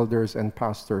just elders and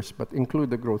pastors, but include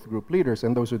the growth group leaders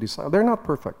and those who decide. They're not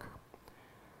perfect.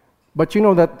 But you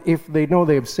know that if they know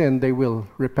they have sinned, they will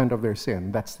repent of their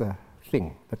sin. That's the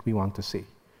thing that we want to see.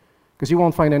 Because you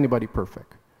won't find anybody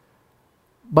perfect.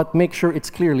 But make sure it's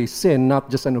clearly sin, not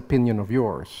just an opinion of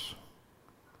yours.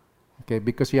 Okay,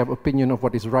 because you have opinion of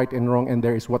what is right and wrong, and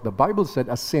there is what the Bible said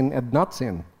as sin and not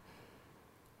sin.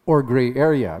 Or gray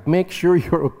area. Make sure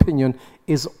your opinion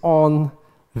is on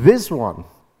this one.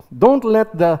 Don't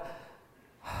let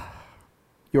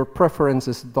your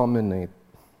preferences dominate.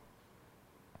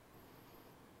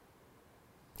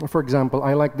 For example,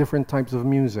 I like different types of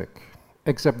music,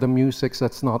 except the music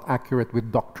that's not accurate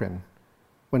with doctrine.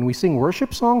 When we sing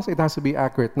worship songs, it has to be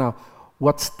accurate. Now,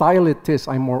 what style it is,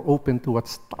 I'm more open to what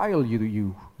style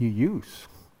you use.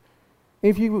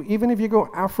 Even if you go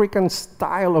African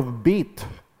style of beat,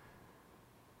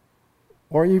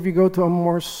 or if you go to a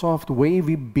more soft,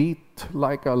 wavy beat,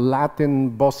 like a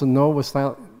Latin bossa nova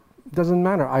style, it doesn't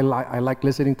matter. I like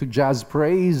listening to jazz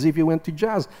praise if you went to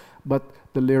jazz, but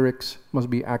the lyrics must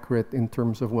be accurate in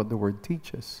terms of what the word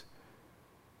teaches.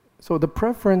 So the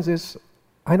preference is,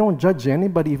 I don't judge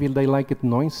anybody if they like it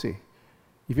noisy.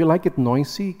 If you like it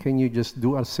noisy, can you just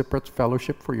do a separate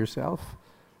fellowship for yourself?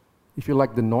 If you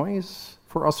like the noise,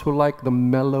 for us who like the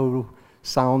mellow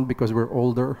sound because we're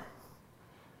older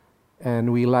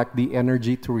and we lack the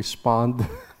energy to respond,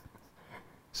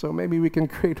 so maybe we can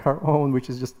create our own, which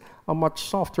is just a much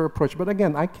softer approach. But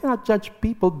again, I cannot judge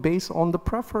people based on the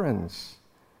preference.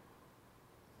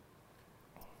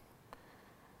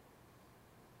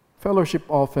 Fellowship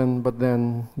often, but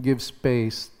then give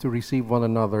space to receive one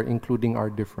another, including our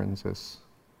differences.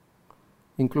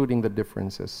 Including the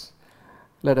differences.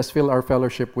 Let us fill our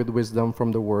fellowship with wisdom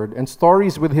from the Word and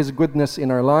stories with His goodness in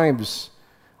our lives.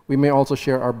 We may also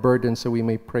share our burdens so we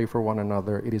may pray for one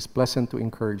another. It is pleasant to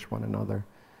encourage one another.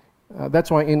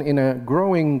 That's why in a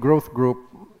growing growth group,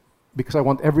 because I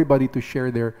want everybody to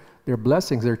share their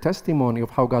blessings, their testimony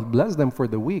of how God blessed them for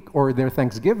the week or their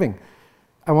thanksgiving.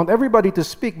 I want everybody to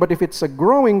speak, but if it's a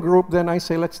growing group, then I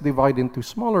say let's divide into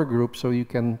smaller groups so you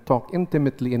can talk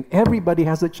intimately and everybody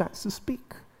has a chance to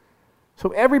speak. So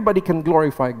everybody can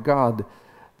glorify God.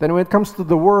 Then when it comes to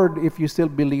the Word, if you still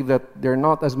believe that they're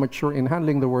not as mature in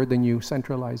handling the Word, then you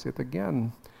centralize it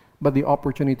again. But the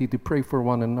opportunity to pray for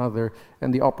one another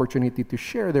and the opportunity to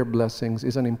share their blessings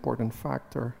is an important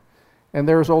factor. And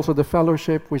there's also the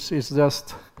fellowship, which is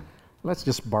just, let's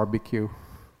just barbecue.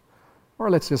 Or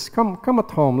let's just come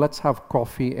at home, let's have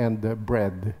coffee and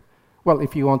bread. Well,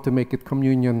 if you want to make it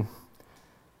communion,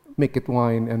 make it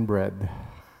wine and bread.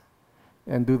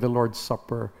 And do the Lord's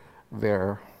Supper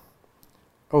there.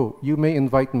 Oh, you may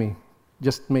invite me.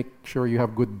 Just make sure you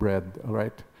have good bread, all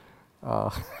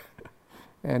right?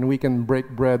 And we can break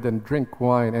bread and drink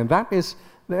wine. And that is,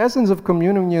 the essence of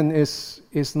communion is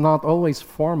not always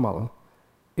formal.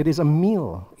 It is a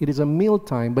meal. It is a meal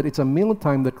time, but it's a meal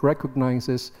time that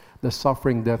recognizes the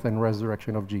suffering, death, and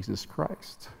resurrection of Jesus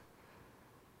Christ.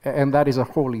 And that is a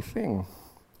holy thing.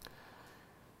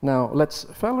 Now, let's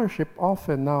fellowship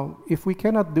often. Now, if we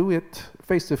cannot do it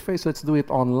face-to-face, let's do it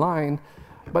online.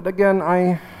 But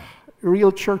again,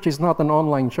 real church is not an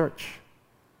online church.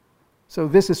 So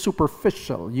this is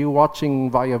superficial. You watching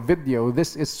via video,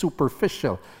 this is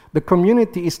superficial. The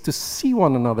community is to see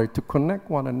one another, to connect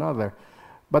one another.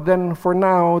 But then for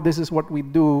now, this is what we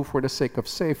do for the sake of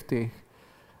safety.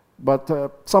 But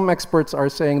some experts are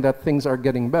saying that things are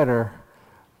getting better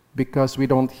because we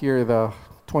don't hear the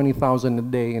 20,000 a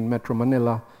day in Metro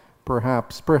Manila.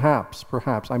 Perhaps,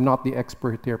 I'm not the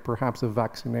expert here, perhaps the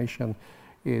vaccination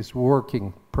is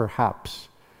working, perhaps.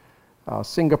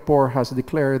 Singapore has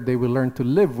declared they will learn to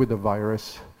live with the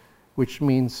virus, which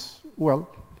means, well,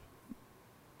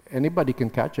 anybody can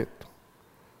catch it.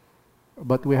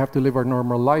 But we have to live our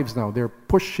normal lives now. They're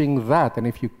pushing that, and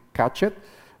if you catch it,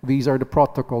 these are the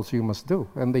protocols you must do,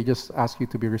 and they just ask you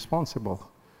to be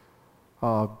responsible.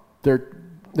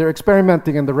 They're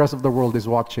experimenting, and the rest of the world is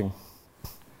watching.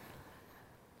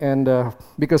 And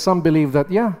because some believe that,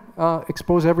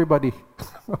 expose everybody.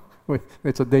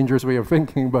 It's a dangerous way of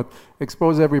thinking, but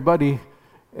expose everybody,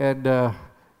 and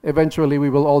eventually we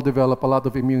will all develop a lot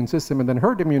of immune system, and then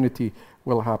herd immunity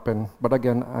will happen. But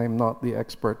again, I'm not the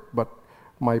expert, but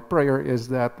my prayer is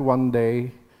that one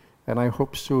day, and I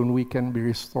hope soon, we can be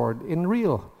restored in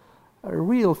a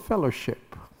real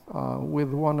fellowship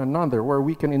with one another, where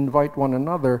we can invite one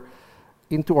another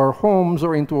into our homes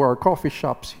or into our coffee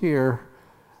shops here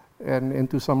and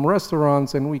into some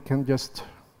restaurants, and we can just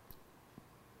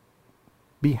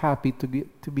be happy to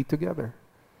be together.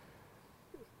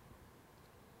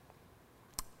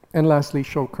 And lastly,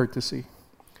 show courtesy.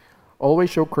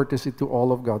 Always show courtesy to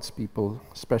all of God's people,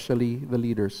 especially the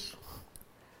leaders.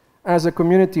 As a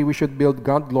community, we should build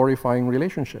God-glorifying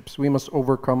relationships. We must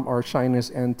overcome our shyness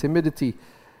and timidity,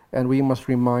 and we must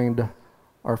remind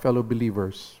our fellow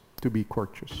believers to be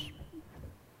courteous.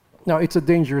 Now, it's a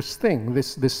dangerous thing,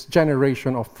 this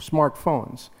generation of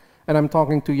smartphones, and I'm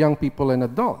talking to young people and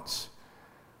adults,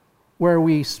 where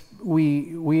we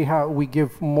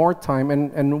give more time,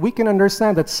 and we can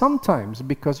understand that sometimes,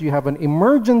 because you have an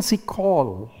emergency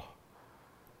call,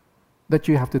 that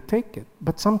you have to take it.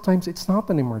 But sometimes it's not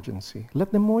an emergency.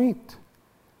 Let them wait.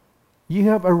 You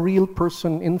have a real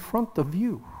person in front of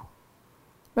you.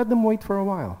 Let them wait for a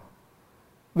while.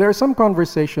 There are some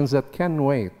conversations that can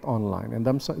wait online, and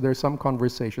there are some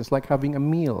conversations like having a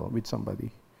meal with somebody.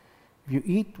 If you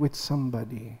eat with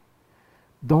somebody,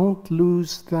 don't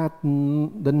lose the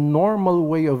normal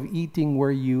way of eating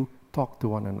where you talk to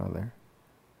one another.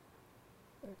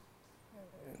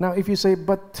 Now, if you say,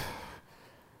 but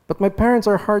my parents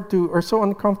are so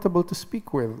uncomfortable to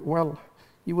speak with. Well,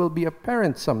 you will be a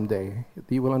parent someday.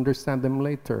 You will understand them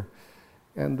later.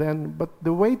 But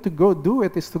the way to go do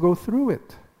it is to go through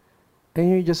it. And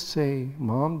you just say,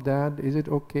 Mom, Dad, is it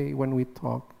okay when we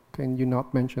talk? Can you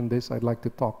not mention this? I'd like to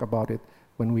talk about it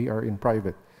when we are in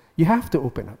private. You have to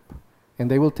open up,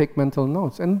 and they will take mental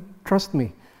notes. And trust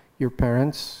me, your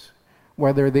parents,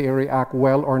 whether they react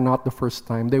well or not the first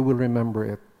time, they will remember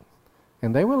it,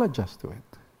 and they will adjust to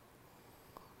it.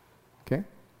 Okay?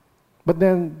 But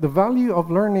then the value of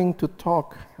learning to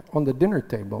talk on the dinner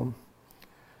table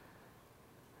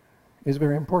is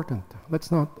very important.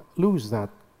 Let's not lose that,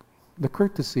 the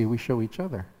courtesy we show each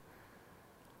other.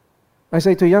 I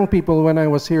say to young people, when I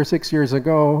was here 6 years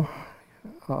ago,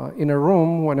 in a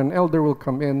room, when an elder will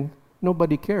come in,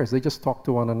 nobody cares. They just talk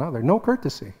to one another. No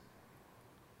courtesy.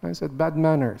 I said, bad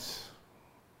manners.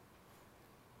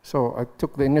 So I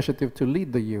took the initiative to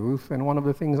lead the youth, and one of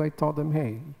the things I taught them,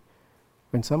 hey,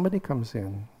 when somebody comes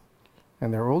in,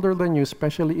 and they're older than you,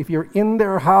 especially if you're in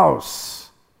their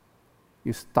house,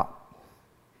 you stop.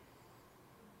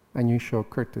 And you show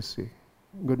courtesy.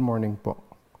 Good morning po.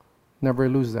 Never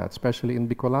lose that, especially in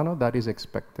Bicolano, that is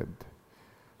expected.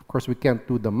 Of course, we can't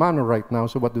do the mano right now,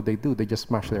 so what do? They just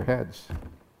smash their heads.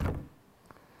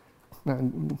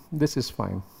 And this is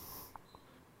fine.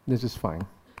 This is fine.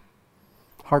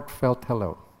 Heartfelt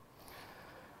hello.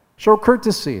 Show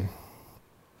courtesy.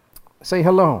 Say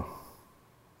hello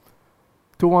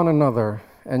to one another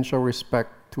and show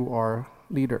respect to our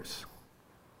leaders.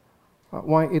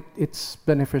 Why it's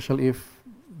beneficial if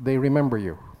they remember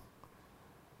you.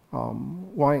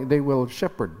 Why they will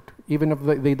shepherd. Even if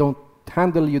they don't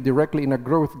handle you directly in a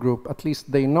growth group, at least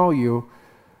they know you.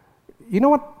 You know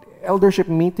what eldership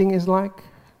meeting is like?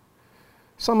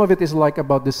 Some of it is like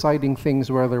about deciding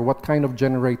things, whether what kind of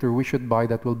generator we should buy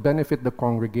that will benefit the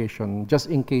congregation, just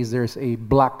in case there's a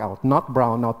blackout, not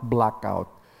brownout, blackout,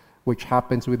 which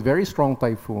happens with very strong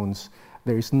typhoons.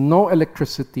 There is no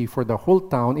electricity for the whole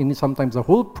town, and sometimes the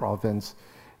whole province,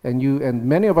 And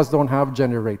many of us don't have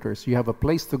generators. You have a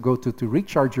place to go to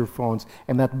recharge your phones,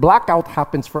 and that blackout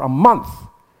happens for a month.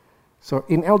 So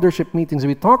in eldership meetings,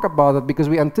 we talk about it because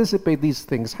we anticipate these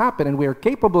things happen, and we are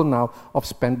capable now of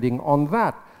spending on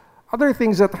that. Other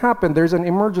things that happen, there's an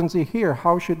emergency here.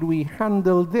 How should we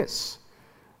handle this?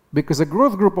 Because the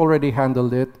growth group already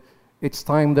handled it. It's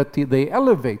time that they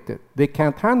elevate it. They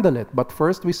can't handle it. But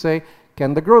first we say,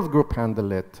 can the growth group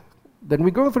handle it? Then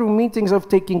we go through meetings of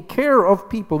taking care of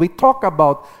people. We talk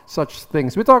about such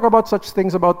things. We talk about such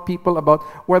things about people, about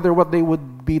whether what they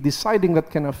would be deciding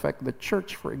that can affect the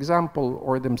church, for example,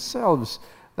 or themselves.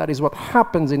 That is what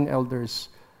happens in elders'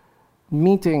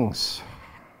 meetings.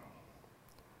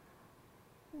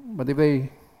 But if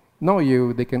they know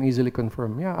you, they can easily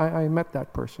confirm, yeah, I met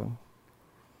that person.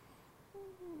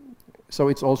 So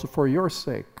it's also for your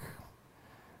sake.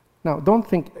 Now, don't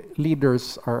think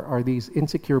leaders are these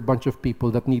insecure bunch of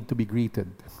people that need to be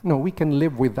greeted. No, we can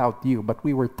live without you, but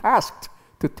we were tasked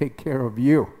to take care of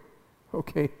you.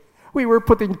 Okay? We were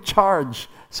put in charge,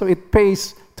 so it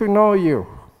pays to know you.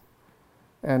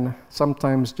 And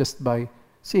sometimes just by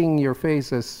seeing your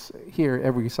faces here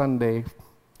every Sunday,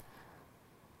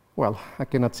 well, I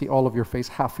cannot see all of your face,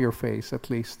 half your face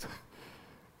at least.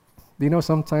 Do you know,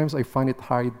 sometimes I find it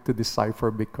hard to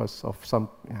decipher because of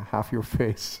half your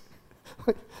face.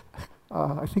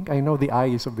 I think I know the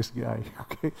eyes of this guy,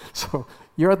 okay? So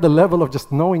you're at the level of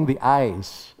just knowing the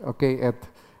eyes, okay?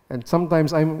 And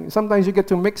sometimes you get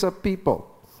to mix up people.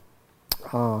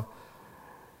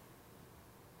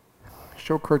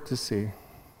 Show courtesy.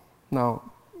 Now,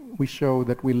 we show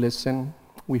that we listen,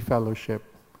 we fellowship.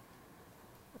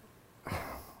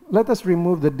 Let us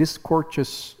remove the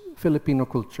discourteous Filipino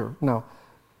culture. Now,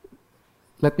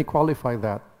 let me qualify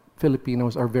that.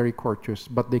 Filipinos are very courteous,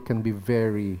 but they can be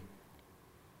very,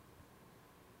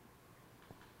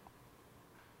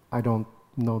 I don't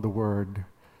know the word,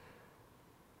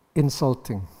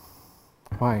 insulting.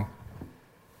 Why?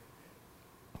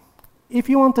 If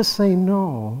you want to say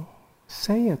no,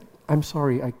 say it. I'm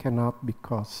sorry, I cannot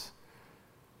because,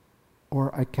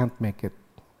 or I can't make it,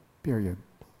 period.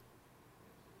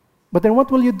 But then what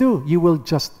will you do? You will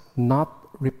just not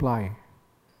reply.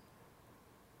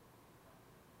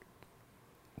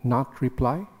 Not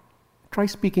reply? Try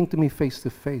speaking to me face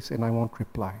to face and I won't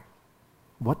reply.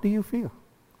 What do you feel?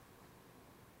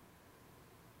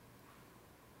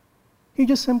 You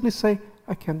just simply say,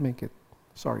 I can't make it.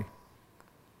 Sorry.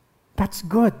 That's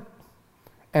good.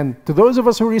 And to those of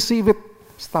us who receive it,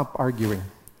 stop arguing.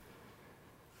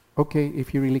 Okay,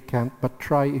 if you really can't, but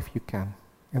try if you can.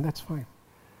 And that's fine.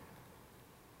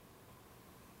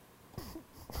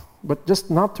 But just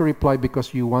not to reply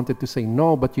because you wanted to say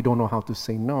no, but you don't know how to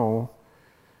say no.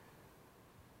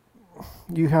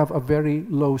 You have a very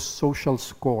low social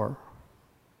score.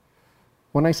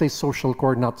 When I say social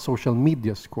score, not social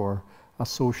media score, a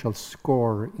social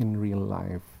score in real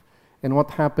life. And what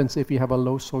happens if you have a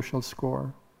low social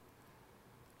score?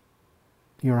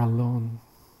 You're alone.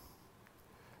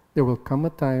 There will come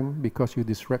a time, because you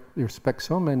disrespect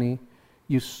so many,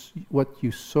 what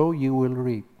you sow, you will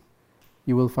reap.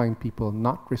 You will find people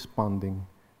not responding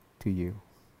to you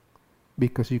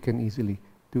because you can easily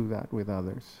do that with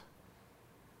others.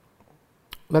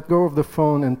 Let go of the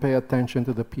phone and pay attention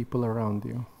to the people around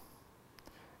you.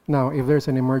 Now, if there's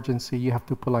an emergency, you have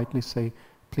to politely say,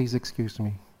 please excuse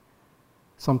me.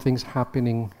 Something's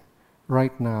happening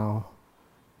right now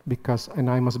and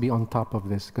I must be on top of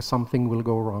this because something will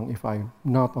go wrong if I'm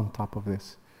not on top of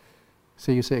this.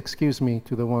 So you say, excuse me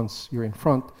to the ones you're in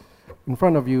front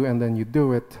of you, and then you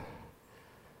do it.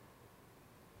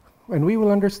 And we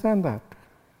will understand that.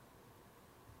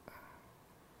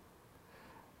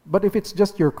 But if it's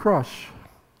just your crush,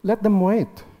 let them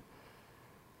wait.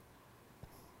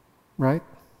 Right?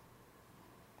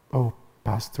 Oh,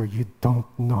 Pastor, you don't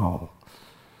know.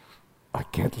 I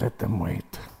can't let them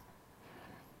wait.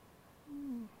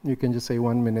 You can just say,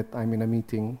 1 minute, I'm in a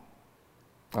meeting.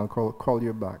 I'll call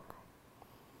you back.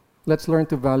 Let's learn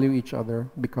to value each other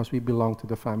because we belong to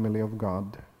the family of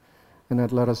God.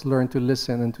 And let us learn to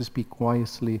listen and to speak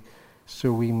wisely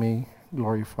so we may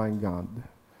glorify God.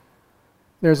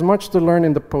 There's much to learn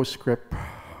in the postscript.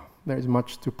 There's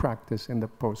much to practice in the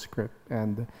postscript.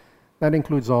 And that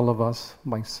includes all of us,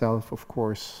 myself, of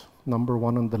course, number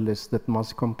one on the list that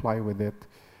must comply with it.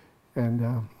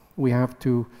 And we have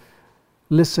to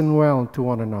listen well to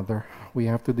one another. We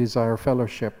have to desire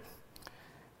fellowship.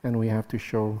 And we have to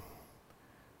show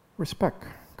respect,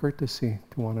 courtesy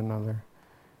to one another.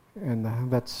 And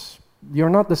you're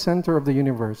not the center of the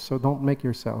universe, so don't make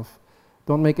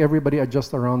everybody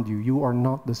adjust around you. You are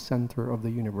not the center of the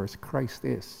universe. Christ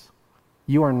is.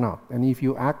 You are not. And if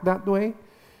you act that way,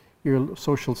 your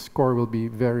social score will be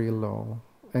very low,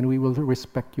 and we will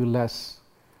respect you less.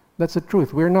 That's the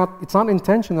truth. It's not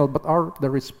intentional, but the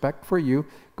respect for you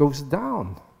goes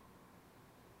down.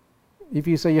 If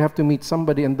you say you have to meet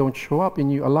somebody and don't show up,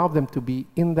 and you allow them to be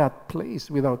in that place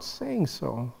without saying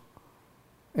so,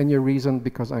 and your reason,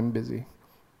 because I'm busy.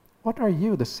 What are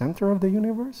you, the center of the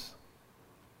universe?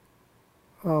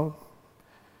 Oh,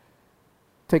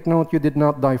 take note, you did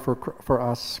not die for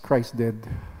us, Christ did.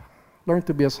 Learn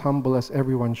to be as humble as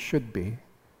everyone should be,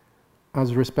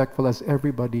 as respectful as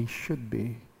everybody should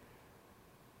be.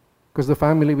 Because the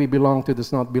family we belong to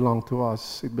does not belong to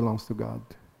us, it belongs to God.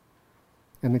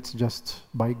 And it's just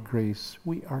by grace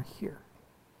we are here.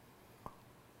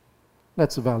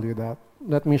 Let's value that.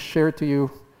 Let me share to you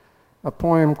a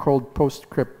poem called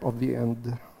Postscript of the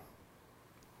End.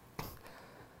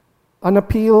 An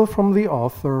appeal from the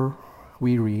author,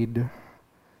 we read,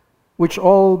 which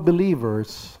all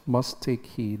believers must take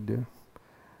heed.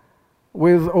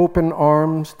 With open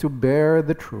arms to bear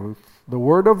the truth, the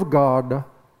word of God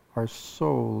our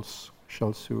souls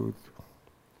shall soothe.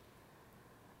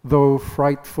 Though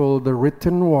frightful the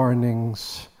written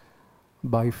warnings,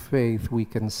 by faith we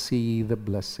can see the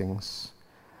blessings.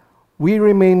 We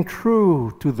remain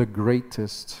true to the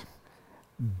greatest,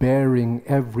 bearing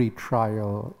every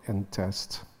trial and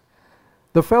test.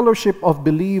 The fellowship of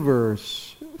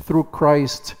believers, through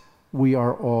Christ we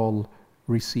are all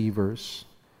receivers.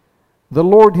 The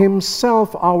Lord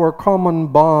himself our common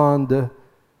bond,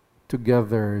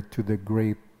 together to the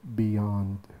great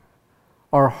beyond.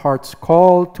 Our hearts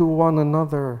call to one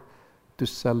another to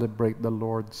celebrate the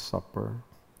Lord's Supper.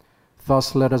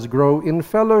 Thus let us grow in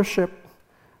fellowship,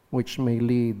 which may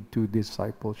lead to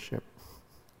discipleship.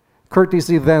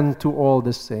 Courtesy then to all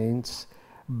the saints,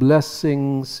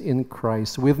 blessings in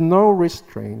Christ with no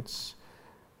restraints.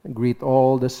 Greet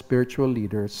all the spiritual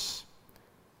leaders,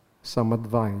 some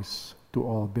advice to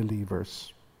all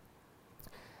believers.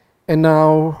 And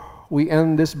now we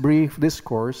end this brief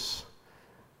discourse,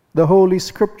 the Holy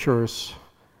Scriptures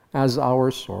as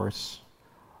our source.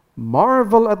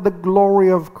 Marvel at the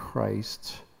glory of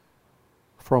Christ.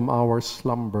 From our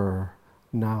slumber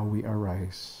now we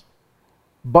arise.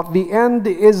 But the end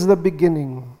is the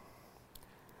beginning.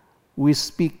 We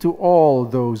speak to all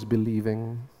those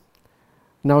believing.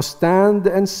 Now stand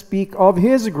and speak of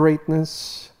his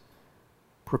greatness.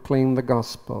 Proclaim the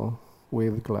gospel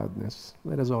with gladness.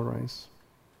 Let us all rise.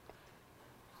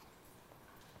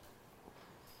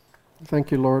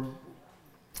 Thank you, Lord,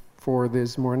 for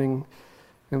this morning.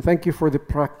 And thank you for the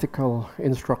practical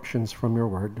instructions from your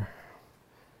word,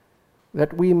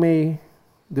 that we may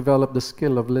develop the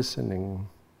skill of listening,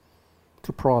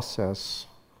 to process,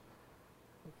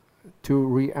 to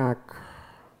react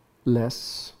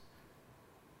less,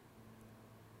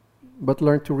 but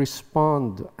learn to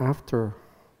respond after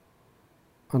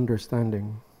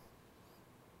understanding.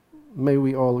 May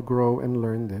we all grow and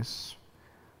learn this.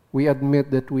 We admit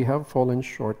that we have fallen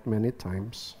short many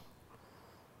times.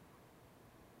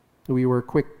 We were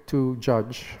quick to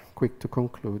judge, quick to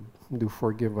conclude. Do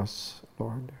forgive us,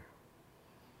 Lord.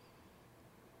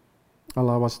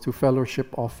 Allow us to fellowship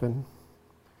often,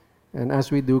 and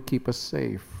as we do, keep us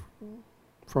safe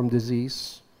from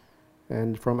disease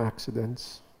and from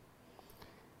accidents.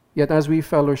 Yet as we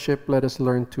fellowship, let us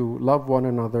learn to love one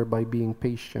another by being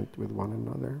patient with one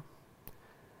another,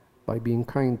 by being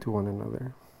kind to one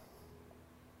another.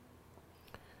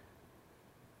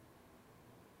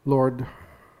 Lord,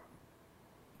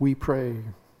 we pray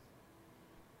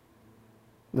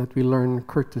that we learn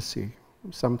courtesy,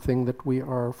 something that we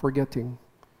are forgetting.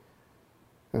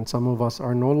 And some of us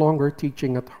are no longer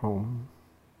teaching at home.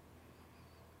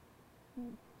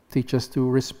 Teach us to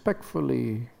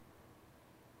respectfully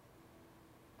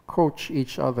coach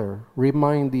each other,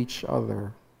 remind each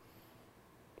other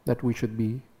that we should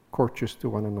be courteous to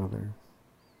one another.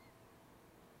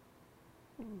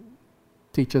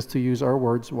 Teach us to use our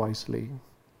words wisely,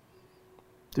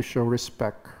 to show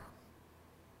respect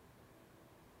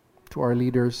to our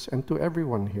leaders and to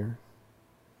everyone here.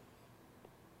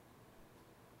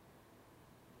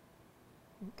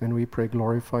 And we pray,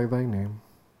 glorify thy name.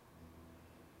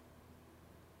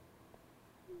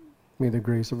 May the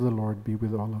grace of the Lord be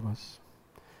with all of us.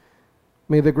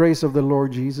 May the grace of the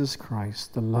Lord Jesus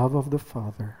Christ, the love of the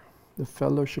Father, the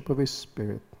fellowship of his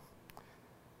Spirit,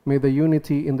 may the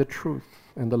unity in the truth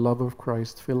and the love of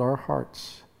Christ fill our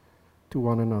hearts to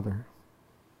one another.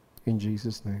 In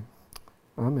Jesus' name.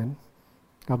 Amen.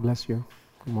 God bless you.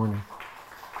 Good morning.